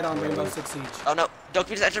 playing Flight on Rainbow Six Siege. Oh no, Doki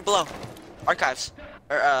just entered below. Archives.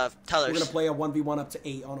 Or We're tellers. gonna play a 1v1 up to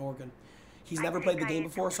 8 on Oregon. He's never played the game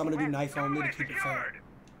before, so I'm gonna do knife only to keep it fair.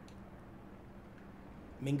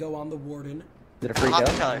 Mingo on the Warden. Is it a free Hop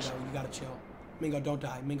kill? the tellers. Mingo, you gotta chill. Mingo, don't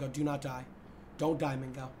die. Mingo, do not die. Don't die,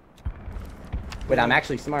 Mingo. Wait, I'm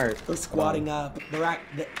actually smart. They're squatting up. They're at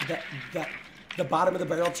the bottom of the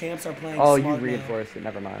barrel champs are playing. Oh, you smart now. reinforced it.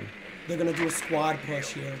 Never mind. They're gonna do a squad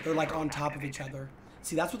push here. They're like on top of each other.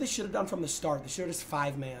 See, that's what they should have done from the start. They should have just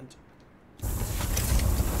 5-manned. When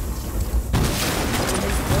they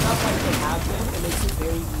split up like they have been, it makes it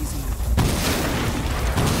very easy. It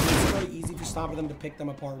makes it very easy for Stomp for them to pick them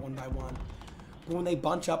apart one by one. But when they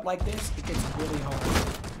bunch up like this, it gets really hard.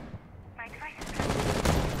 My device is ready.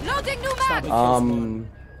 Loading new map.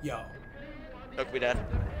 Yo. Look, we dead.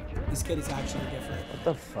 This kid is actually different. What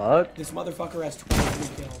the fuck? This motherfucker has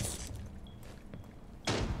 23 kills.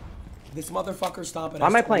 This motherfucker stomping. Why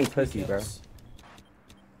am I playing pussy, bro?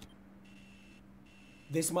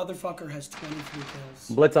 This motherfucker has 23 kills.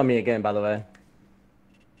 Blitz on me again, by the way.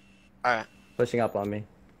 Alright. Pushing up on me.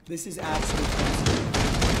 This is actually crazy.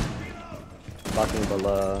 Fucking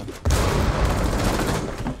below.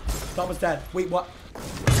 Stomp is dead. Wait, what?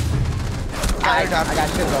 I got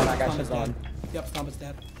shit on. I got Stomp is shit on. dead. Yep, Stomp is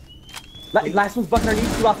dead. Last one's buck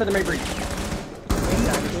underneath. 2 outside the main breach.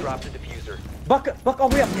 Drop the diffuser. Buck all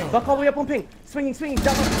the way up. Buck all the way up on ping. Swinging.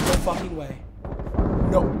 Down. No fucking way.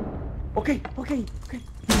 No. Okay.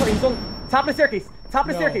 He's on top of the staircase.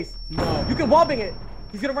 No. You can wallbang it.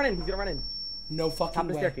 He's gonna run in. No fucking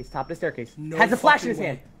way. Top of the staircase. No Has a flash in his fucking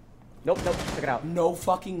hand. Nope. Check it out. No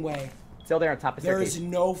fucking way. Still there on top of the There staircase. is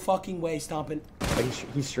no fucking way, Stompin'. But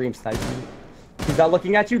he streams sniping. He's not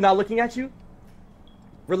looking at you.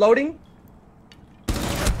 Reloading.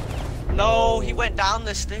 No, he went down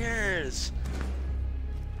the stairs.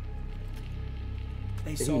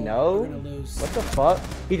 They Did saw he know? we're gonna lose. What the fuck?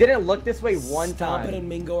 He didn't look this way one Stompin' time. and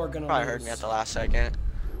Mingo are gonna Probably lose. heard me at the last second.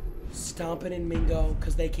 Stompin' and Mingo,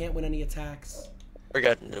 because they can't win any attacks. We're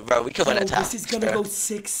good, bro. We could win attacks. This is gonna go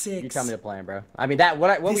 6-6. You tell me the plan, bro. I mean that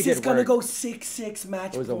what we did. This is gonna worked. go 6-6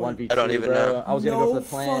 match. It was a 1v2. I don't even bro. know. I was gonna go for the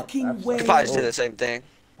plan. fucking way. We probably just did the same thing.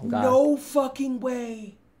 Oh, God. No fucking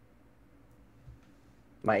way.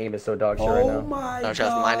 My aim is so dog shit right now. Oh my No, god.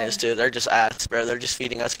 trust me, mine is too. They're just ass, bro. They're just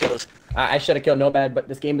feeding us kills. I should have killed Nomad, but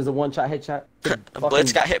this game is a one-shot headshot.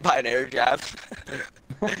 Blitz got hit by an air jab.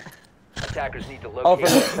 Attackers need to Oh, locate.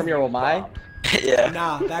 from your Omai? Yeah.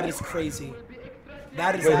 Nah, that is crazy.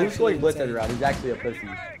 That is Wait, who's actually scoring Blitz insane. every round? He's actually a pussy.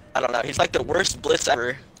 I don't know. He's like the worst Blitz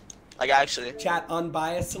ever. Like, actually. Chat,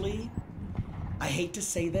 unbiasedly, I hate to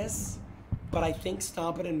say this, but I think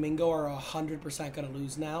Stompin' and Mingo are 100% gonna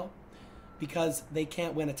lose now. Because they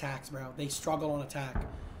can't win attacks, bro. They struggle on attack.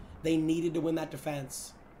 They needed to win that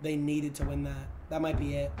defense. They needed to win that. That might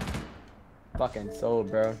be it. Fucking sold,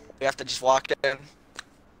 bro. We have to just walk in.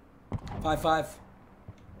 5-5.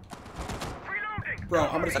 Bro,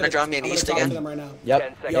 I'm Gonna draw me an East talk again? to them right now.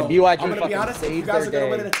 Yep. Yo, And BYG I'm gonna be fucking honest, if you saved guys are their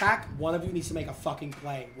gonna win an day. attack, one of you needs to make a fucking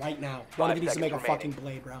play right now. One of you needs to make a 5 fucking seconds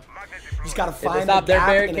play, bro. You just gotta find the stop, they're gap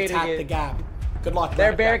and barricading attack it. the gap. Good luck.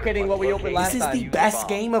 They're bro. barricading what we opened last This is time. the best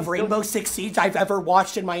game of Rainbow Six Siege I've ever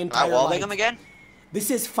watched in my entire Alright, wallbang life. him again? This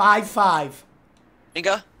is 5-5.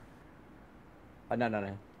 Mingo?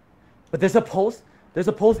 No. But there's a post. There's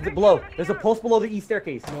a post below. There's a post below the east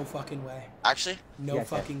staircase. No fucking way. Actually? No Yes,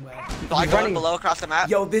 fucking way. Do I go running. in below across the map?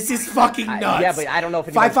 Yo, this is fucking nuts. Yeah, but I don't know if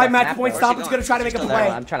anybody's 5-5 got match snap, point. though. Stompin's gonna try to make a Still play.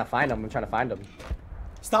 I'm trying to find him.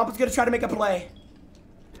 Stompin's gonna try to make a play.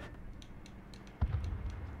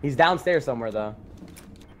 He's downstairs somewhere though.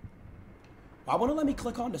 Why won't it let me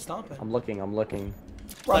click on to Stompin'? I'm looking. Bro, Let I'm me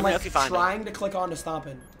know like if you find trying to click on to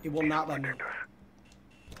Stompin'. It will not let me.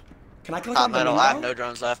 Can I click I on the have menu? no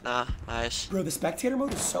drones left now. Nice. Bro, the spectator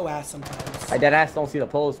mode is so ass sometimes. I dead ass don't see the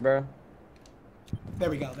post, bro. There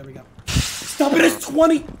we go. Stompin' is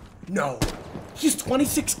 20. No. He's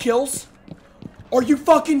 26 kills? Are you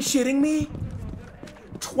fucking shitting me?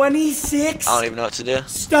 26? I don't even know what to do.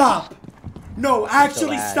 Stop. No,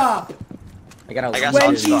 actually ass. stop. I got I got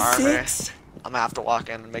some to the armor. 26? I'm gonna have to walk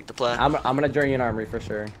in and make the play. I'm gonna join you in armory for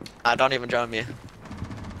sure. Don't even join me.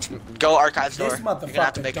 Go archives door. This You're gonna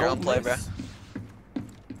have to motherfucker make your own don't play, bro. miss.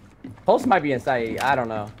 Post might be inside. I don't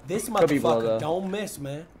know. This Could be below, motherfucker though. don't miss,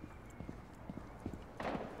 man.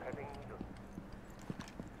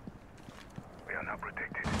 We are now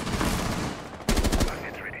protected.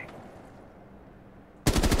 Target's ready.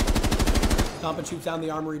 Stompin' shoots down the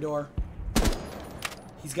armory door.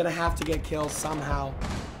 He's gonna have to get killed somehow.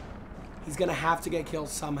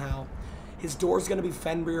 His door's gonna be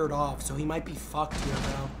fen-reared off, so he might be fucked here,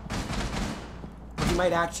 bro. He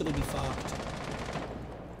might actually be fucked.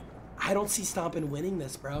 I don't see Stompin' winning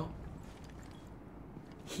this, bro.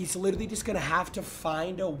 He's literally just gonna have to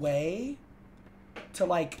find a way to,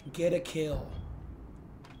 like, get a kill.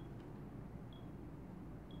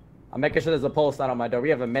 I'm making sure there's a post not on my door. We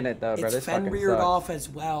have a minute though, bro. It's This fucking fen-reared sucks. off as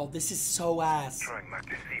well. This is so ass. Throwing back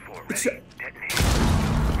the C4 It's ready.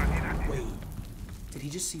 Detonate. Wait, did he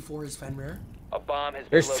just C4 his fen-rear? A bomb has been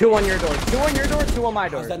There's located. 2 on your door. 2 on your door. 2 on my How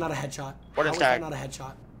door. is that not a headshot? What How is is that that? not a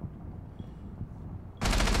headshot?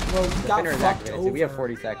 Bro, he got Defender is fucked activated, over. so we have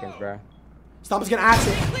 40 seconds, bro. Stompin's gonna axe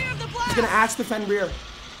it. He's gonna axe the fen-rear.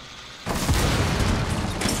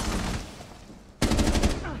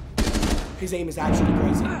 His aim is actually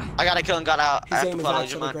crazy. I got a kill and got out. I His have aim to is follow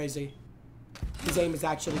actually Jumon. crazy. His aim is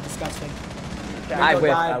actually disgusting. I whiffed.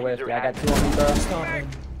 died. I whiffed. Yeah, I got 2 on me, bro. Stomping.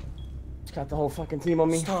 Got the whole fucking team on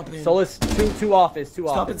me. Stomping. Solus, two office.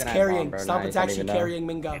 Stomping's and I carrying. bomb, bro. Stomping's Nice, actually carrying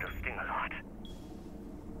Mingo. It'll sting a lot.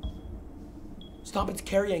 Stomping's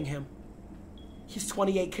carrying him. He's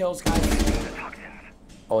 28 kills, guys.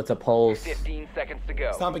 Oh, it's a pulse. 15 seconds to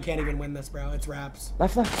go. Stomping can't even win this, bro. It's raps.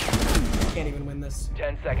 Left. Can't even win this.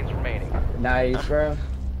 10 seconds remaining. Nice, bro.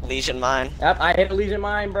 Legion mine. Yep, I hit a Legion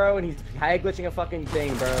mine, bro, and he's high glitching a fucking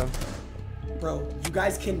thing, bro. Bro, you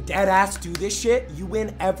guys can dead ass do this shit. You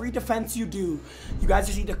win every defense you do. You guys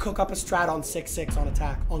just need to cook up a strat on 6-6 on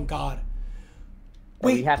attack. On God.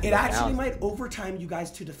 Wait, we have to it go actually down. might overtime you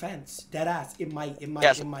guys to defense. Dead ass. It might.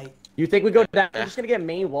 Yes. It might. You think we go down? We're just gonna get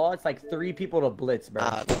main wall. It's like 3 people to blitz,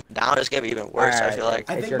 bro. Down is gonna be even worse. I feel like.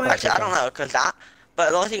 I think Actually, I don't know, cause that.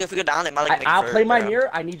 But the only thing, if we go down, they might like. I'll play my mirror.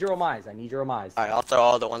 I need your omise. Alright, I'll throw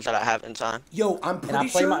all the ones that I have in time. Yo, I'm I'll pretty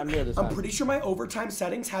play sure. my mirror this I'm time. pretty sure my overtime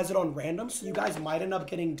settings has it on random, so you guys might end up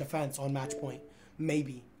getting defense on match point.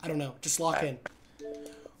 Maybe. I don't know. Just lock in.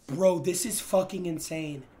 Bro, this is fucking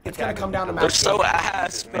insane. It's gonna come down to match They're so point.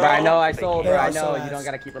 ass, bro. Bro, I know. I sold. Bro, They I are so know. You ass. don't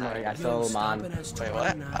gotta keep promoting. I Yo, sold, Stompin' man. has Wait,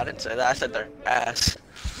 what? 29. I didn't say that. I said they're ass.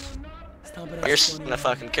 Stompin' You're has gonna 29.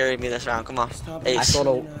 fucking carry me this round. Come on. Stompin' I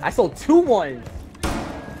Ace. sold 2 ones.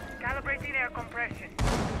 Calibrating air compression.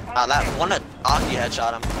 That one Aki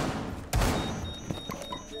headshot him.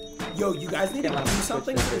 Yo, you guys need to do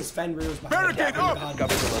something for this Fenrir's behind the Discover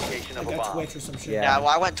the location of a Like that's bomb. Twitch or some shit. Yeah. Yeah, well,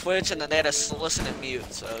 I went Twitch and then they had to listen and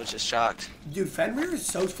mute, so I was just shocked. Dude, Fenrir is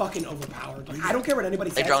so fucking overpowered. Like, I don't care what anybody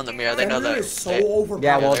says. They draw in the mirror. They know Fenrir that. is so they- overpowered.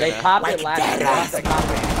 Yeah, well, they Yeah. popped Like it last dead year. ass. They popped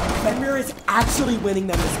it. Fenrir is actually winning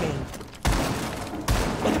them this game.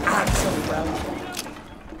 Like, actually, bro.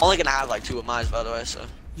 Only gonna have like 2 of mine, by the way, so.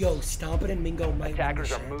 Yo, Stompin' and Mingo might win Attackers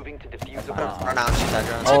this are shit. moving to defuse the bomb. Run out, shoot that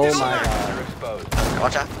drone. Oh my god. They're exposed.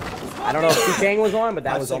 Watch out. I don't know if Kang was on, but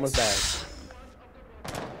that was 5-6. almost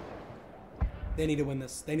bad. They need to win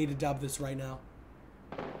this. They need to dub this right now.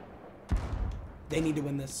 They need to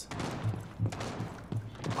win this.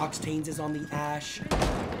 Oxtanes is on the Ash.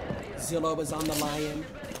 Zillow is on the Lion.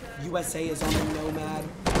 USA is on the Nomad.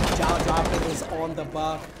 Jaw Dropper is on the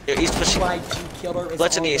Buck. Yo, he's pushing. YG Killer is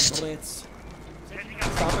Blitz on and the East. Blitz.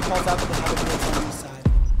 Stompin' calls out that they have a Blitz on the East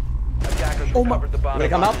side. Attackers Oh my- recovered the bomb. They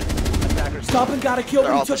come up. Attackers Stompin' got a kill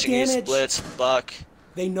They're when all he took pushing East. damage. Blitz, Buck.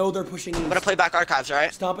 They know they're pushing East. I'm gonna play back archives,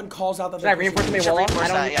 alright? Stompin' calls out that Should I they're reinforce pushing me East. Should wall? reinforce I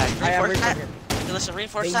don't. that, yeah. I am Reinforce that. reinforcing. Hey, listen,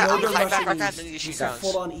 reinforce They that. know I'm they're gonna fight back rushing archives East. and you It's shoot a drones.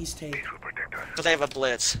 full-on East take. This will protect us. Because they have a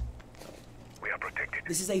blitz. We are protected.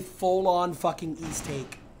 This is a full-on fucking East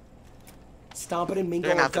take. Stompin' and Mingo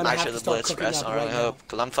They're gonna are have to gonna make have sure to the start blitz, cooking Chris. up I right really now. hope.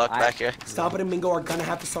 Because I'm fucked I- back here. Stompin' and Mingo are gonna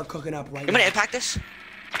have to start cooking up right You gonna now. impact this?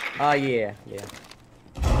 Yeah.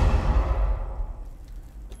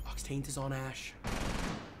 Oxtanes is on Ash.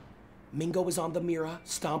 Mingo is on the Mira.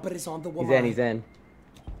 Stompin' is on the He's woman. in. He's in.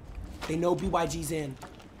 They know BYG's in.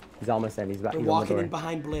 He's almost in. He's They're on the walking door. in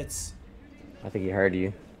behind Blitz. I think he heard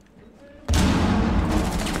you.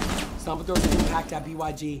 Stompin' throws an impact at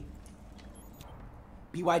BYG.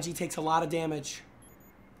 BYG takes a lot of damage.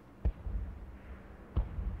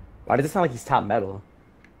 Why does it sound like he's top metal?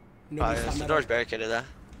 No, he's not The metal. door's barricaded there.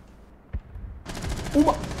 Oh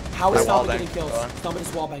my- How is They're Stompin' wallbang. getting kills? Go on. Stompin'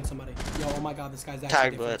 just wallbang somebody. Yo, oh my god, this guy's actually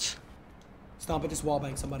Tag different. blitz. Stompin' just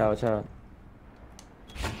wallbang somebody. Watch out.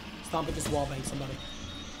 Stompin' just wallbang somebody.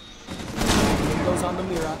 Mingo's on the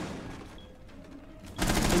Mira.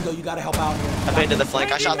 Mingo, you gotta help out here. I baited the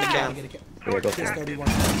flank. I shot the cam. Get a kill. Here, go He has for it. 31.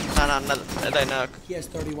 No, they know. He has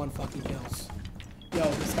 31 fucking kills. Yo,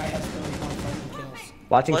 this guy has 31 fucking kills.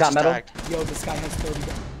 Watching Blitz top is metal. tagged. Yo, this guy has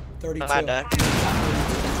 32. My bad.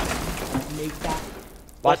 Make that.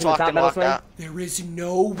 Blitz Watching the walked top in, metal walked swing. out. There is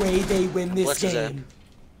no way they win this Blitz is game.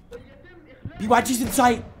 in. BYG's in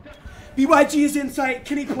sight. BYG is in sight.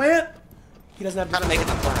 Can he plant? He doesn't have Trying to make it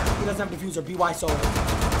the diffuser. plan. He doesn't have diffuser. BY solo.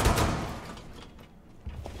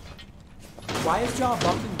 Why is Jaw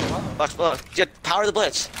bumping below? Bucks below. Get power the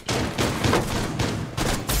blitz.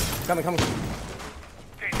 Coming.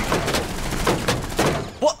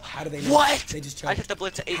 What? How do they miss? What? They just I choked. hit the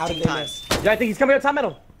blitz How did 18 they times. miss? Yeah, I think he's coming up top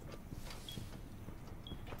metal.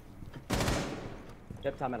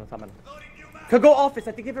 Yep, top metal. Could go office.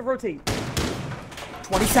 I think if it rotate.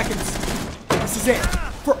 20 seconds. This is it.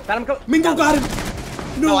 Got him. Go. Mingo got him.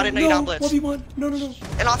 No, I didn't know you down blitz. 1v1. No.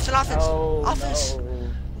 In offense. Oh, Office. no.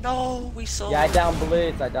 No, we sold. Yeah, I down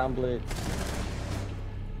blitz.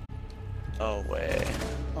 No way.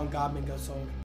 On God, Mingo sold.